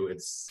overview,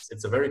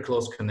 it's a very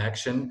close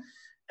connection.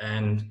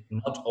 And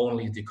not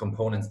only the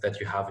components that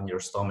you have in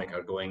your stomach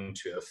are going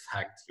to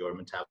affect your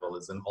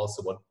metabolism,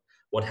 also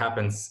what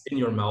happens in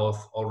your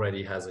mouth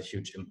already has a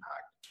huge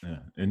impact. Yeah,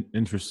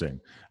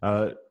 interesting.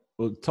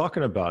 Well,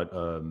 talking about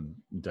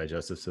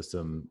digestive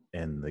system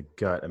and the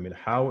gut, I mean,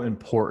 how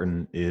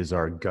important is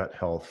our gut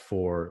health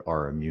for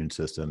our immune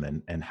system,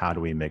 and how do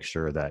we make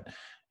sure that,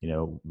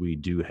 we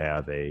do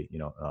have a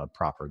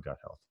proper gut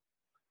health?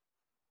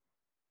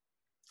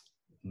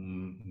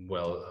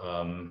 Well,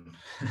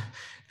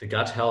 the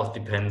gut health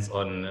depends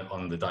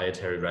on the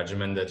dietary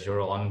regimen that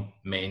you're on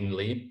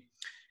mainly.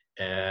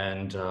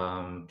 And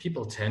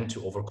people tend to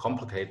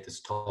overcomplicate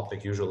this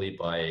topic usually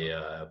by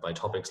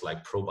topics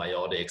like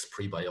probiotics,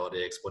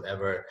 prebiotics,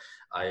 whatever.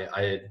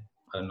 I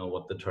don't know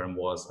what the term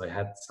was. I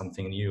had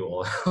something new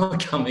all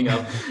coming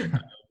up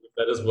with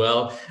that as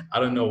well. I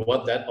don't know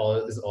what that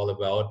is all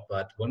about.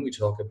 But when we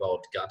talk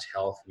about gut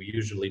health, we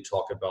usually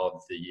talk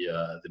about the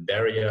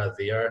barrier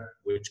there,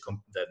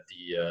 that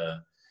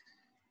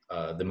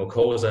the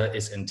mucosa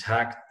is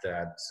intact,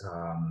 that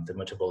the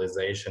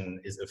metabolization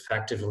is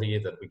effectively,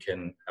 that we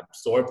can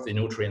absorb the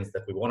nutrients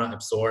that we want to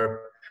absorb,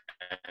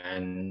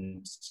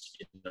 and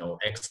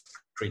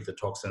excrete the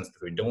toxins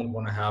that we don't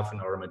want to have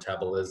in our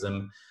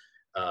metabolism.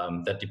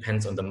 That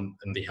depends on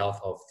the health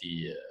of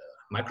the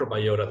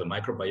microbiota, the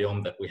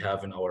microbiome that we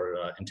have in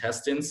our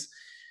intestines.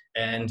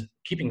 And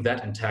keeping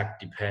that intact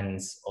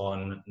depends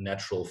on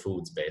natural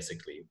foods,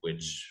 basically,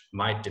 which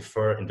might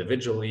differ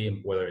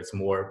individually, whether it's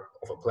more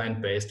of a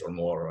plant-based or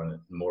more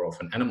of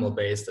an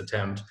animal-based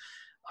attempt.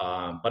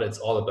 But it's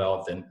all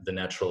about the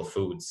natural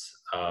foods.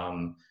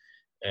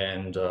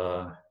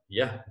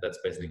 Yeah, that's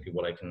basically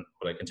what I can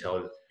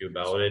tell you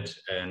about it.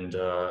 And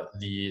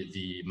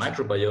the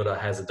microbiota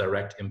has a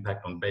direct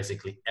impact on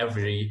basically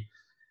every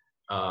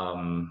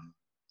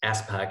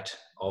aspect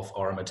of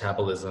our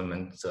metabolism,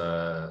 and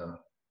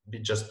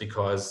just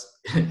because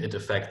it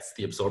affects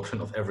the absorption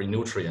of every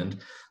nutrient.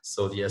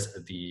 So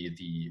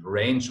the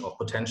range of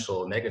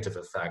potential negative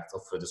effects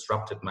of a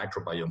disrupted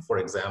microbiome, for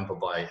example,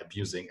 by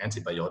abusing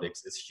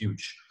antibiotics, is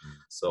huge.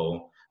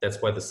 So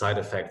that's why the side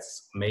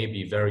effects may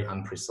be very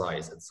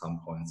imprecise at some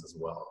points as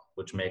well,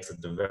 which makes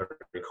it a very,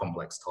 very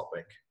complex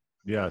topic.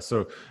 Yeah.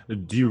 So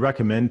do you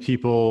recommend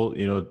people,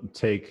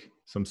 take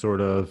some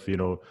sort of,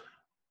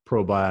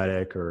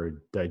 probiotic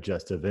or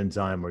digestive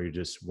enzyme, or you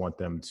just want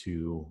them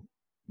to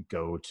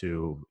go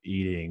to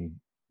eating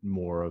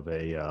more of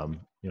a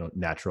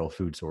natural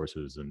food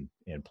sources and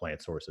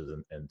plant sources,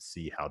 and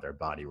see how their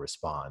body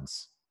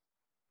responds?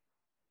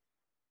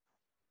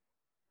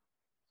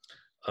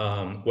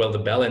 Well,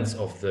 the balance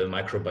of the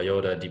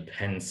microbiota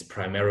depends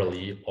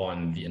primarily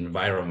on the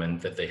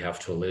environment that they have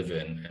to live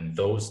in, and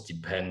those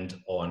depend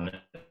on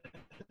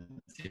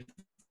the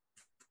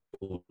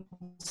food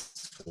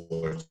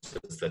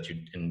sources that you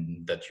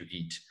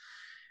eat.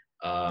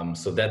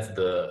 So that's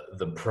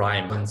the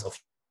prime balance of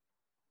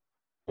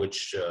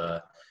which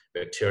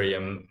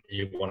bacterium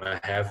you want to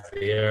have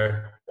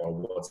there, or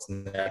what's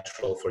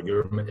natural for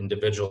your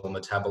individual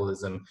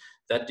metabolism.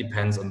 That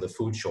depends on the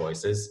food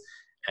choices.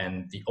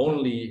 And the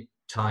only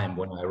time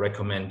when I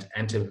recommend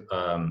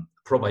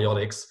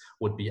probiotics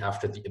would be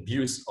after the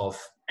abuse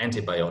of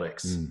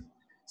antibiotics.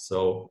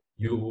 So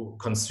you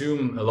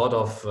consume a lot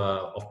of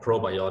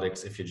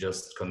probiotics if you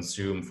just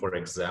consume, for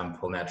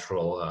example,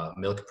 natural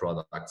milk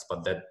products,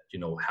 but that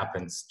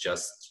happens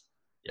just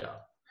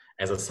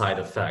as a side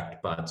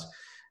effect. But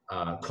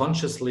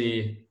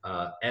consciously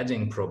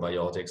adding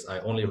probiotics,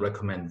 I only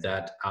recommend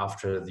that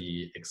after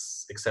the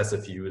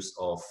excessive use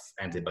of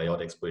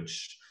antibiotics,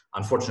 which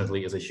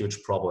unfortunately is a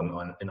huge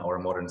problem in our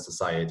modern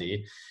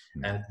society.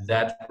 And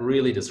that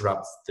really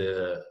disrupts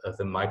the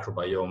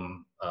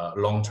microbiome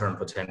long-term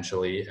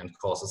potentially, and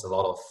causes a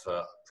lot of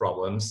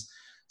problems.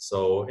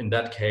 So in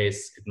that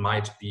case, it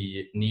might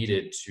be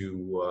needed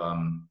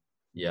to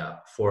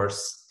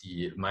force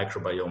the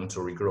microbiome to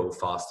regrow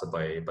faster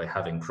by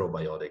having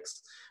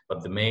probiotics.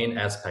 But the main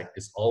aspect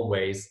is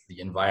always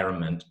the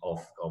environment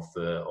of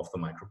the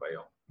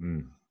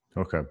microbiome.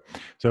 Okay.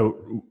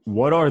 So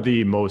what are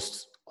the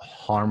most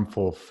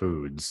harmful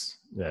foods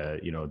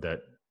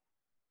that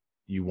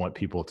you want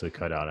people to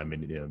cut out? I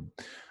mean,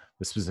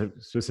 the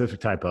specific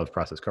type of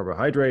processed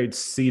carbohydrates,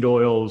 seed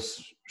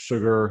oils,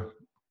 sugar,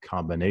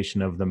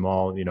 combination of them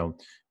all,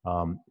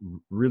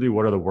 really,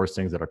 what are the worst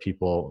things that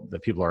people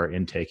are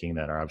intaking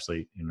that are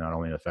obviously not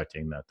only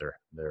affecting that their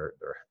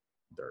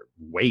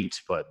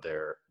weight, but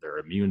their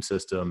immune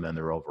system and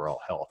their overall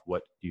health?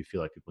 What do you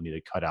feel like people need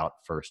to cut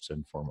out first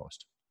and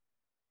foremost?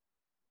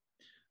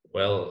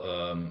 Well,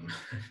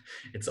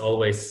 it's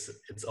always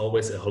a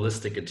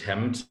holistic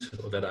attempt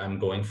that I'm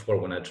going for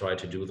when I try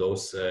to do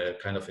those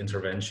kind of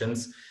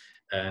interventions.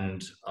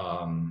 And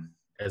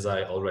as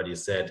I already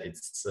said,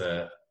 it's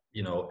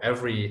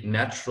every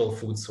natural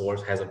food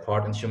source has a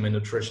part in human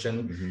nutrition,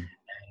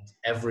 and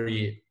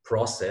every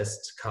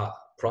processed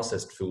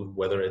food,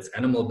 whether it's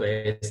animal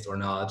based or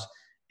not,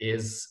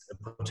 is a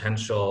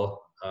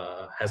potential,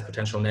 has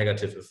potential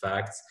negative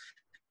effects,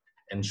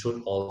 and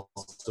should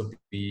also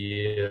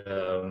be,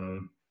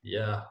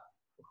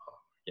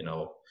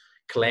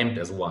 claimed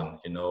as one.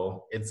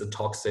 It's a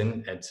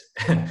toxin at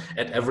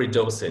at every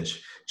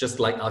dosage, just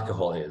like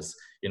alcohol is.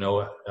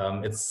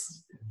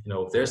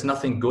 There's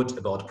nothing good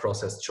about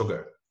processed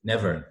sugar,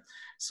 never.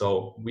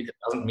 So it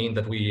doesn't mean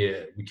that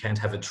we can't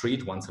have a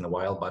treat once in a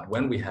while, but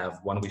when we have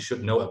one, we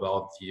should know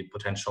about the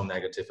potential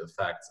negative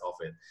effects of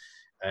it.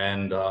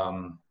 And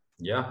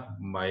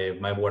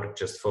my work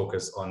just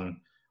focus on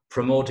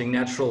promoting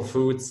natural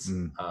foods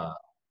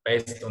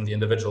based on the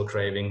individual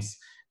cravings,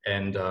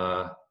 and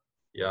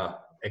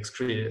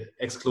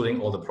excluding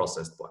all the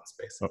processed ones,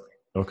 basically.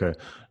 Okay.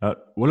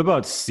 What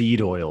about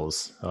seed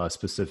oils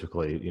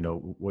specifically?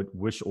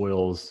 Which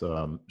oils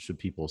should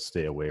people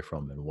stay away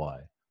from and why?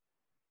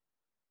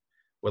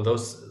 Well,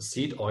 those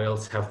seed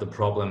oils have the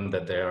problem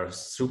that they are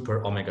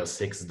super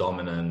omega-6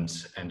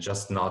 dominant and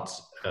just not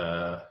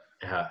a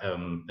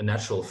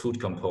natural food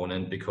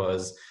component,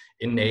 because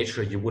in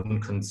nature you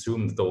wouldn't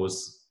consume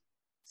those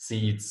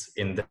seeds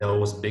in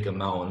those big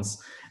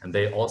amounts. And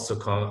they also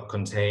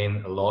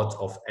contain a lot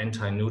of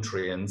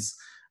anti-nutrients,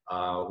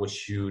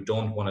 which you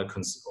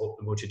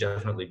which you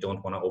definitely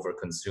don't want to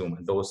overconsume.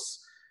 And those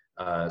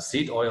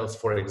seed oils,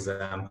 for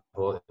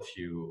example,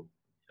 to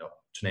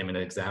name an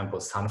example,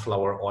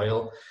 sunflower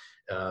oil,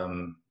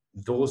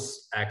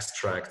 those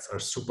extracts are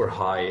super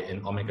high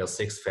in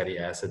omega-6 fatty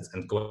acids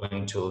and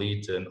going to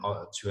lead to an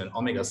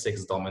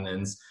omega-6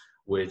 dominance,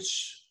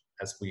 which,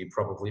 as we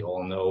probably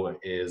all know,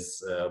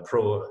 is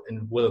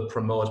will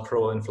promote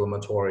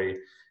pro-inflammatory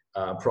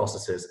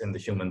processes in the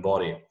human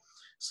body.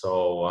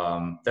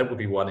 So that would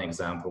be one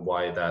example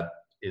why that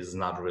is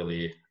not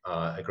really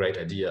a great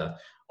idea.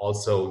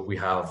 Also, we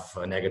have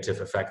negative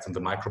effects on the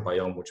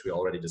microbiome, which we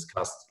already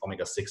discussed.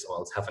 Omega-6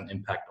 oils have an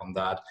impact on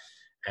that.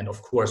 And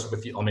of course,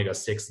 with the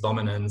omega-6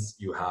 dominance,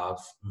 you have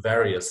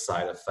various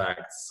side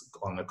effects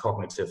on the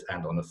cognitive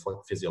and on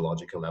the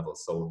physiological level.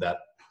 So that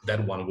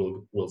one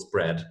will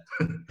spread.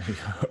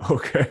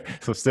 Okay,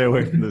 so stay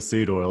away from the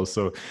seed oils.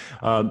 So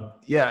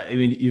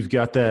you've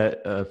got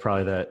that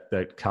probably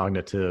that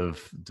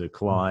cognitive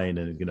decline,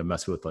 and going to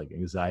mess with like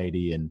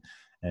anxiety and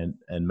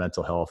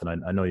mental health.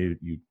 And I know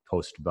you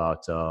post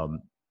about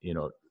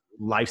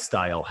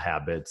lifestyle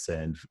habits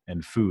and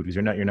food, because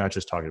you're not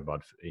just talking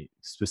about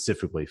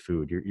specifically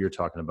food. You're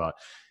talking about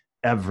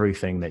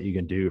everything that you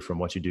can do, from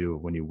what you do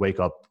when you wake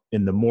up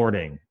in the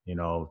morning,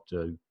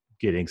 to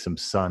getting some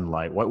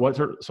sunlight. What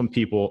are some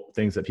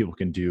things that people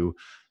can do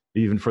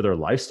even for their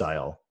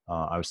lifestyle?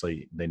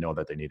 Obviously they know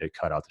that they need to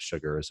cut out the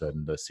sugars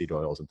and the seed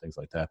oils and things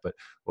like that, but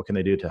what can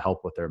they do to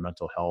help with their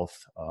mental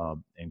health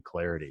and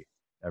clarity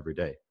every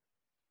day?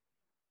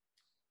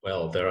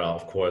 Well, there are,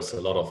 of course,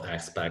 a lot of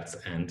aspects,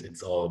 and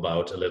it's all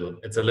about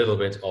it's a little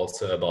bit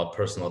also about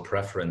personal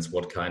preference,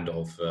 what kind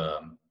of,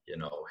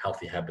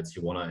 healthy habits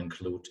you want to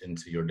include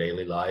into your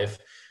daily life.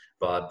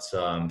 But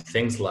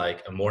things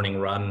like a morning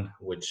run,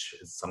 which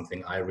is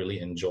something I really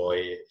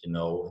enjoy,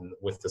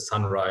 with the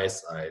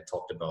sunrise. I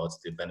talked about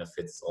the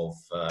benefits of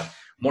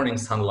morning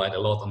sunlight a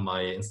lot on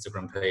my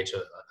Instagram page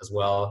as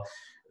well.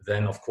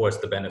 Then, of course,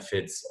 the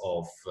benefits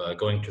of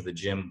going to the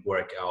gym,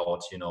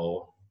 workout,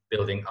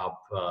 building up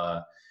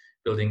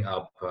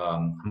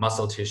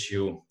muscle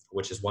tissue,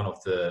 which is one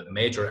of the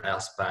major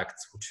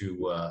aspects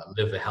to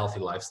live a healthy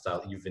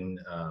lifestyle, even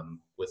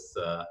with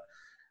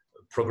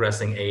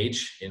progressing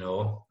age.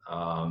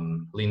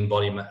 Lean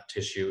body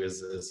tissue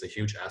is a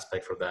huge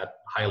aspect for that,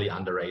 highly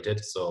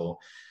underrated. So,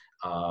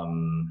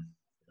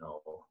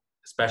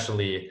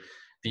 especially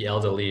the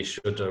elderly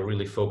should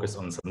really focus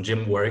on some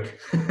gym work.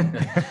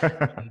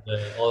 And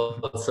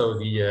also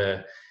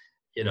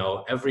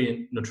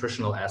every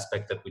nutritional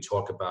aspect that we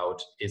talk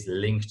about is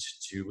linked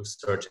to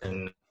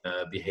certain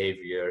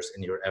behaviors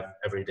in your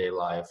everyday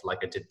life. Like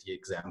I did the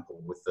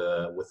example with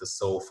the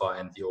sofa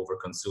and the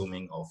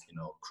over-consuming of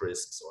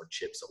crisps or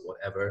chips or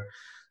whatever.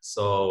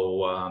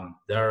 So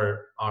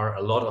there are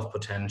a lot of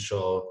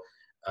potential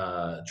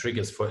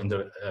triggers for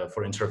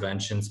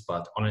interventions,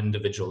 but on an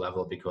individual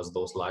level, because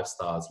those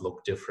lifestyles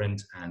look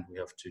different, and we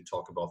have to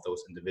talk about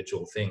those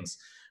individual things.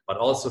 But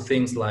also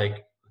things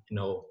like,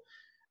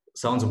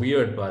 sounds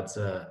weird, but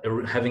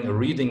having a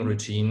reading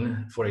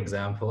routine, for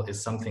example,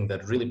 is something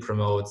that really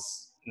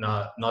promotes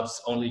not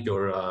only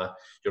your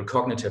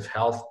cognitive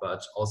health,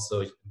 but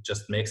also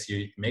just makes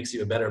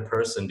you a better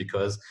person.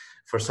 Because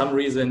for some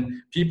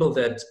reason, people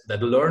that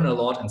learn a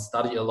lot and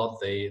study a lot,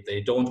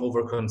 they don't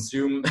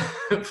overconsume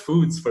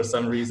foods for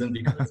some reason,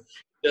 because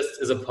it's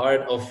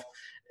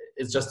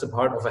just a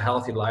part of a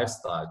healthy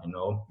lifestyle,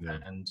 Yeah.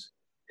 And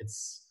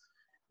it's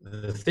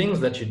the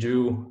things that you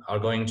do are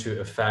going to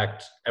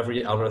affect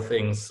every other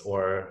things,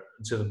 or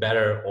to the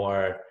better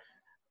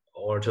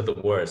or to the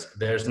worse.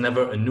 There's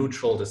never a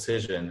neutral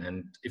decision.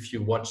 And if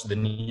you watch the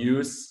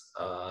news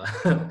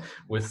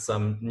with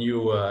some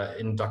new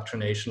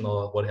indoctrination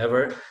or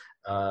whatever,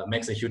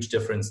 makes a huge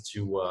difference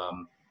to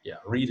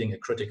reading a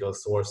critical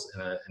source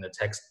in a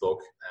textbook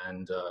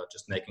and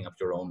just making up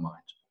your own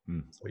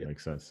mind. So, yeah.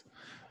 Makes sense.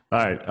 All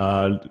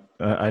right.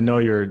 I know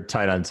you're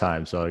tight on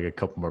time, so I got a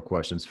couple more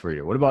questions for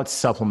you. What about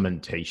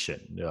supplementation?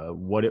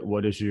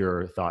 What is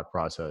your thought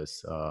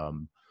process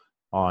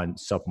on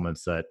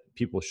supplements that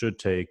people should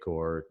take,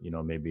 or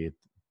maybe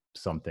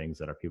some things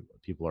that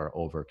people are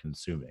over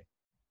consuming?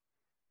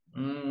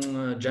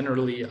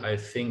 Generally, I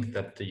think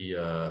that the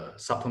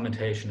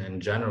supplementation in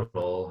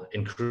general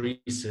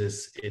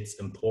increases its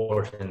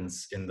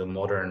importance in the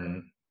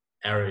modern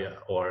area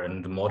or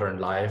in the modern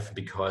life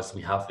because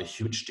we have a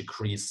huge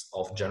decrease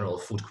of general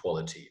food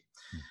quality.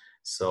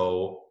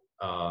 So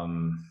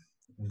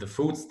the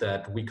foods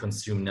that we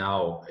consume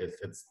now, if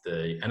it's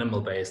the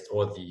animal-based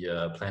or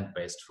the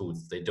plant-based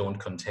foods, they don't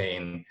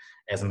contain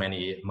as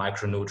many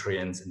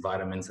micronutrients and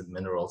vitamins and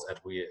minerals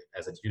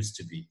as it used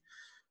to be.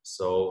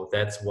 So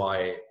that's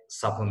why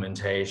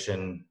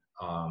supplementation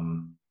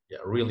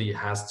really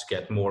has to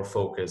get more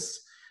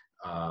focus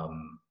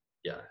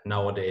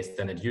nowadays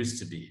than it used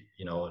to be.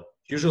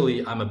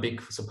 Usually I'm a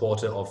big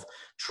supporter of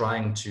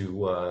trying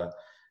to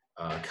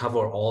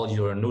cover all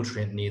your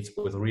nutrient needs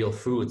with real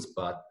foods,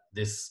 but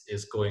this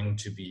is going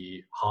to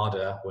be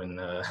harder when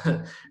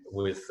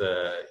with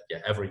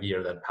every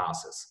year that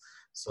passes.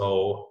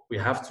 So we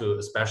have to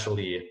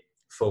especially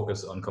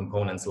focus on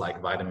components like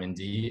vitamin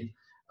D,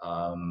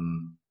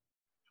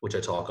 which I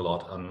talk a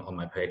lot on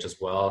my page as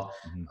well.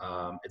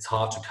 Mm-hmm. It's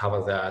hard to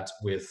cover that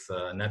with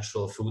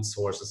natural food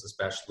sources,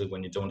 especially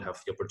when you don't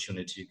have the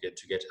opportunity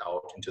to get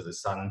out into the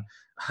sun,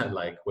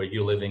 like where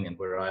you're living and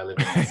where I live.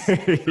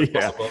 It's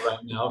possible right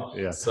now.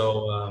 Yeah.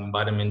 So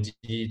vitamin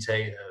D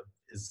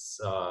is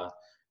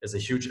a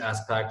huge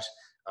aspect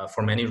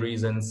for many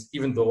reasons.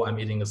 Even though I'm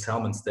eating a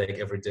salmon steak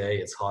every day,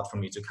 it's hard for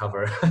me to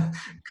cover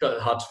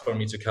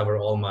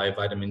all my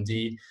vitamin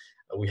D.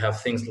 We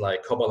have things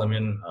like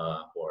cobalamin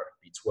or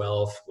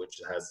B12, which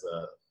has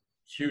a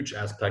huge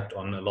aspect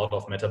on a lot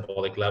of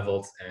metabolic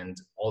levels, and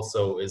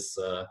also is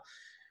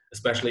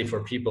especially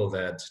for people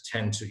that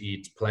tend to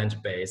eat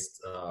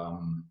plant-based,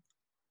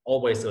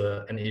 always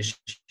an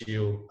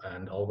issue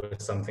and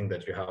always something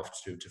that you have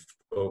to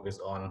focus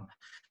on.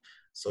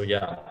 So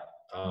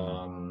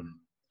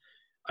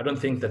I don't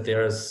think that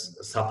there's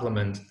a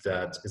supplement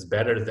that is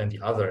better than the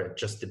other. It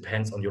just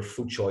depends on your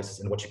food choices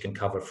and what you can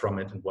cover from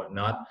it and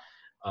whatnot.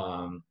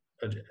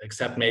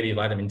 Except maybe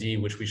vitamin D,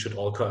 which we should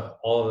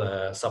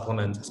all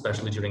supplement,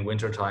 especially during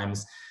winter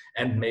times,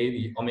 and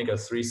maybe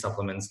omega-3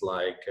 supplements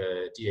like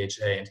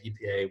DHA and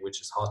EPA,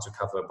 which is hard to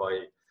cover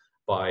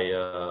by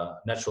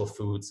natural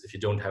foods if you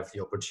don't have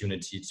the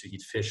opportunity to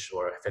eat fish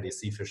or fatty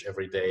sea fish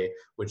every day,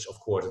 which of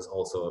course is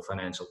also a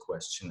financial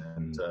question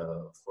and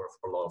for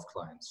a lot of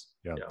clients.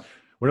 Yeah.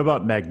 What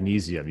about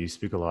magnesium? You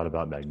speak a lot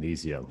about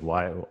magnesium.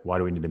 Why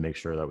do we need to make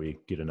sure that we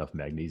get enough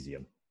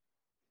magnesium?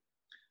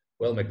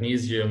 Well,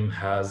 magnesium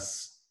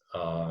has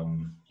a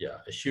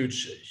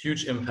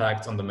huge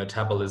impact on the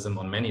metabolism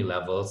on many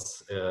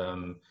levels,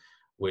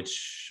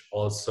 which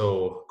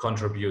also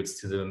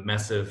contributes to the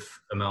massive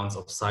amounts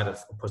of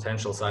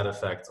potential side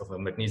effects of a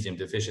magnesium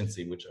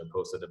deficiency, which I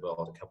posted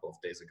about a couple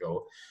of days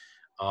ago.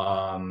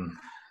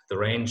 The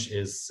range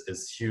is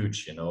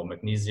huge.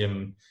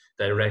 Magnesium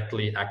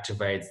directly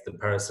activates the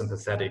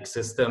parasympathetic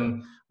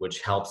system,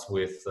 which helps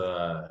with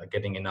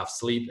getting enough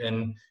sleep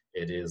in.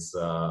 It is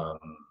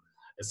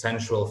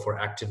essential for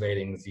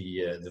activating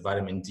the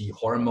vitamin D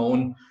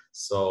hormone.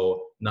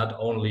 So not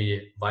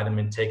only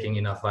taking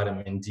enough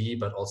vitamin D,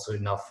 but also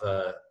enough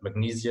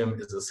magnesium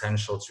is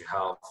essential to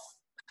have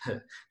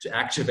to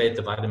activate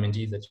the vitamin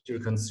D that you're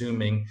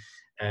consuming.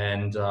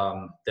 And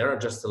there are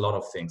just a lot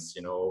of things.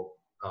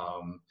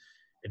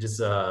 It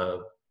is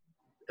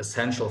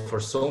essential for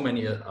so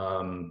many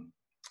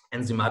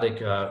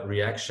enzymatic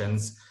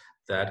reactions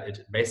that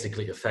it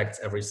basically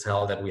affects every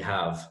cell that we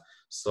have.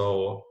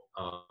 So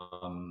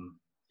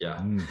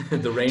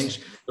the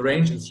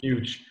range is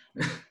huge.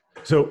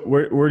 So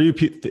where do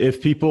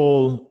if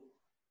people,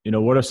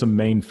 what are some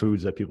main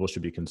foods that people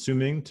should be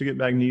consuming to get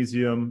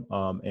magnesium?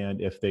 And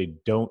if they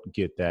don't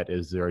get that,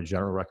 is there a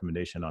general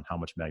recommendation on how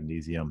much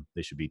magnesium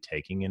they should be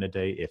taking in a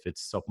day if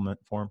it's supplement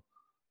form?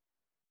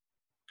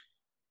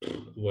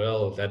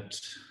 Well, that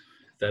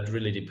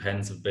really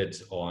depends a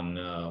bit on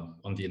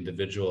the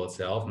individual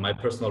itself. My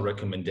personal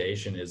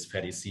recommendation is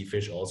fatty sea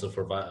fish, also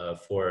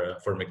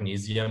for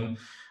magnesium.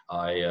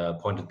 I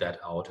pointed that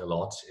out a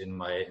lot in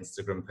my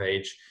Instagram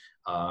page,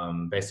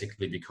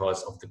 basically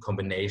because of the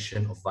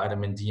combination of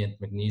vitamin D and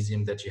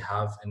magnesium that you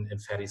have in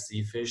fatty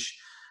sea fish.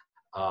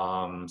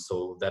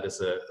 So that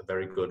is a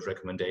very good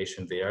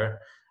recommendation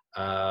there.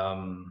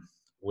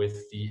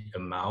 With the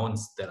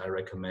amounts that I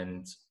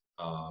recommend,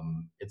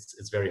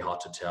 it's very hard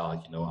to tell.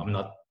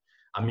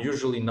 I'm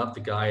usually not the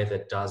guy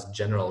that does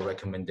general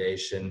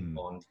recommendation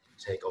on the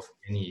intake of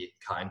any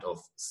kind of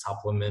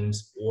supplement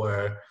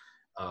or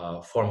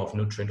form of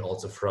nutrient,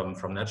 also from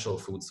natural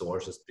food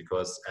sources,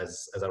 because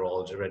as I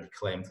already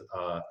claimed,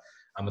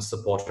 I'm a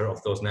supporter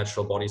of those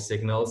natural body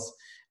signals.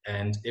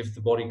 And if the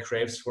body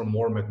craves for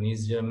more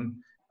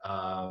magnesium,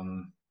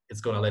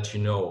 it's going to let you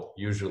know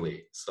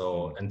usually.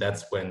 So, and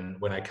that's when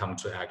I come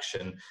to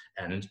action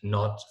and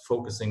not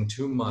focusing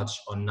too much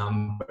on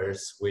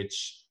numbers,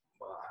 which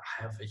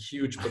have a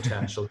huge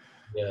potential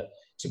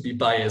to be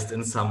biased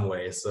in some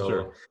way. So,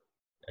 sure.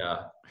 yeah.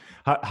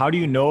 How do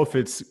you know if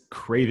it's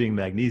craving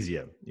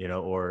magnesium,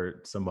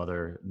 or some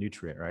other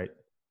nutrient, right?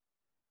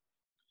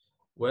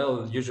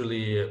 Well,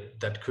 usually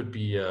that could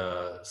be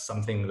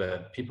something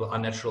that people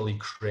unnaturally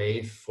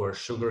crave for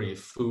sugary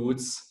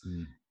foods.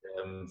 Mm.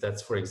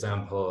 That's, for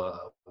example,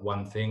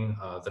 one thing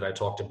that I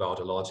talked about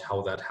a lot,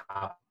 how that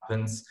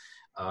happens,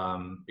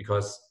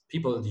 because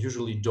people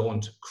usually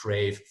don't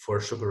crave for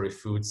sugary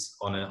foods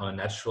on a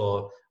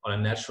natural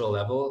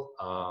level,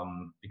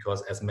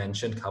 because, as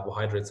mentioned,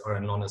 carbohydrates are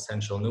a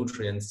non-essential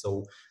nutrient.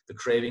 So the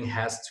craving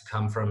has to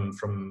come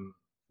from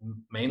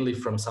mainly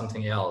from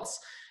something else,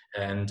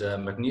 and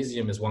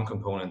magnesium is one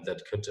component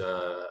that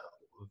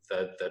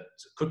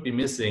could be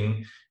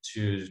missing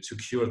to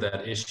cure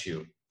that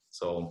issue.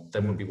 So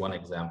that would be one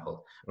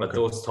example. But Okay.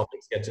 those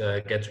topics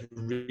get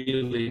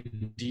really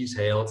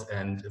detailed,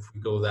 and if we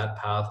go that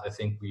path, I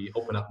think we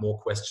open up more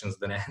questions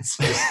than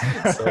answers.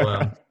 So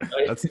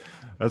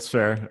that's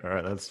fair. All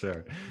right, that's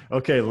fair.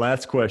 Okay,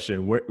 last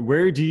question.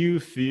 Where do you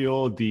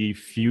feel the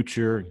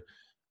future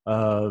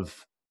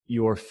of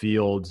your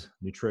field,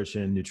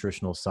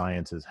 nutritional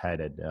science, is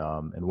headed,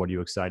 and what are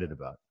you excited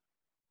about?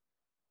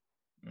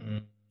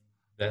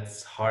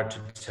 That's hard to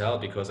tell,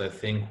 because I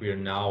think we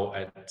are now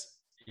at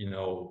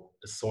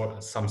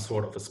some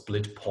sort of a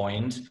split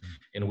point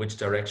in which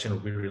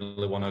direction we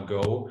really want to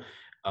go,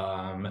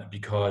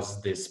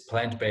 because this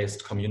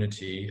plant-based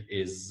community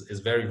is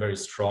very, very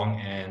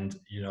strong, and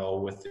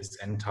with this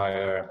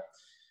entire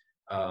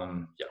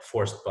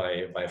forced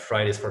by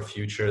Fridays for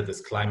Future,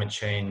 this climate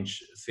change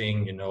thing,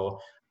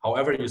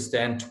 however you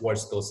stand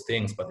towards those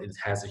things, but it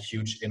has a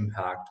huge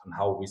impact on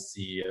how we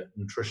see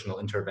nutritional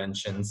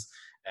interventions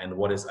and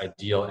what is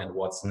ideal and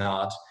what's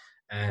not.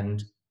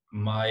 And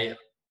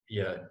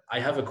I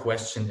have a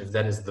question if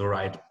that is the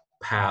right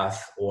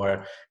path,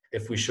 or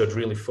if we should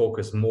really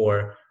focus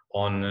more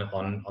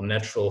on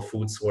natural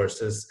food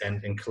sources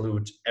and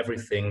include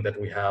everything that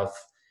we have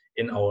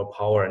in our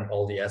power and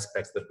all the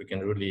aspects that we can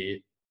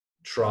really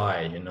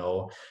try.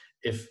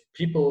 If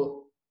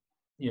people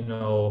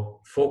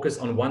focus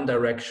on one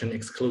direction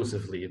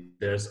exclusively,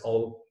 there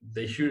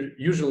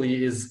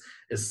usually is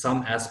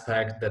some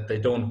aspect that they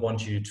don't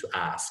want you to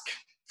ask.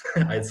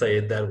 I'd say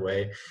it that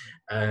way.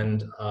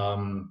 And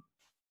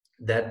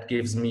that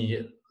gives me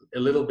a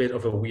little bit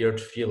of a weird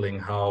feeling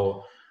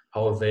how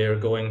they're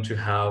going to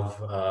have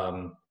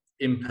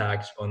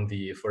impact on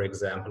for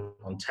example,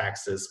 on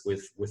taxes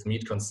with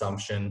meat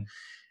consumption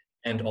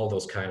and all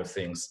those kind of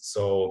things.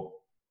 So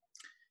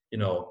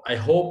I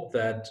hope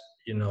that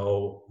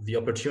the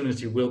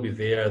opportunity will be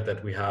there,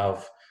 that we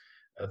have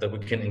that we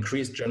can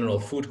increase general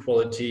food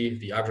quality,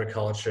 the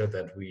agriculture,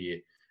 that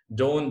we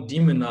don't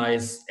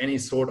demonize any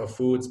sort of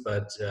foods,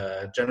 but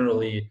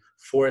generally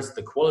force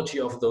the quality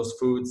of those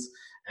foods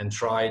and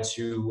try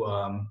to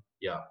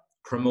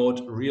promote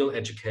real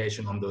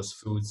education on those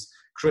foods,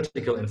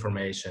 critical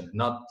information,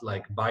 not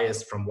like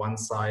biased from one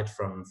side,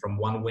 from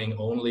one wing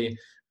only,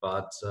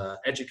 but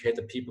educate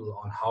the people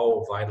on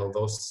how vital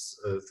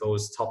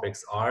those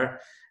topics are,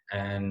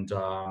 and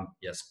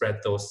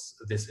spread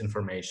this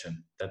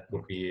information. That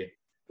would be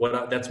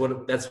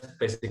that's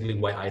basically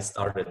why I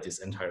started this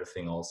entire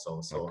thing also.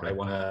 So okay.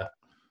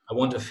 I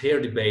want a fair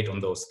debate on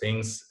those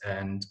things,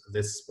 and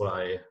this is what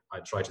I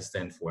try to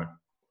stand for.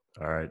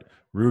 All right,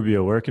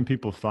 Rubio, where can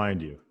people find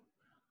you?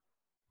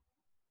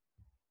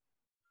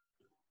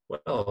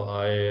 Well,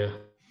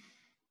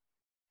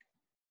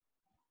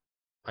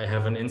 I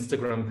have an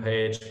Instagram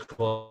page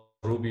called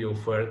Rubio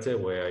Fuerte,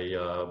 where I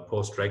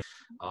post regularly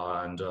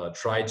and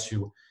try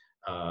to,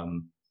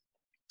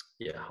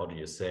 how do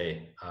you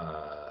say,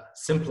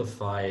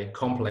 simplify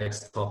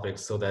complex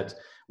topics so that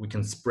we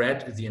can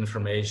spread the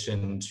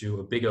information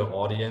to a bigger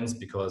audience.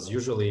 Because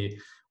usually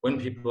when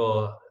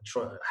people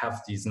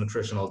have these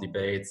nutritional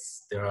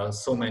debates, there are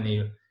so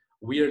many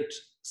weird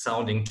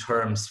sounding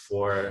terms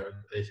for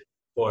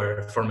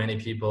many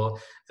people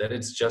that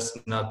it's just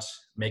not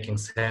making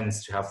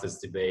sense to have this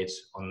debate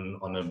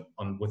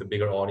with a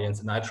bigger audience.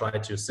 And I try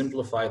to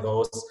simplify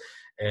those,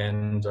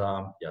 and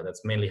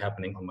that's mainly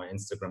happening on my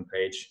Instagram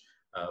page,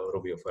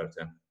 Rubio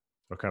Fuerte.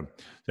 Okay.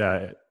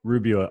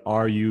 Rubio,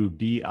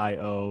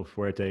 Rubio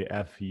Fuerte,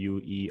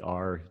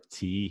 Fuerte.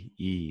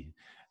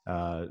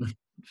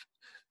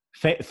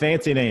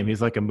 Fancy name.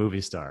 He's like a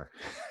movie star.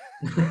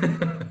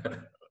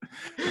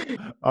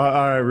 All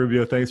right,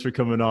 Rubio, thanks for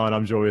coming on.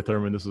 I'm Joey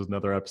Thurman. This was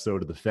another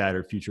episode of the Fad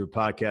or Future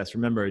podcast.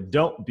 Remember,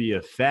 don't be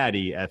a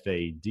fatty,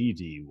 Faddy.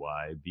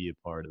 Be a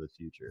part of the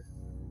future.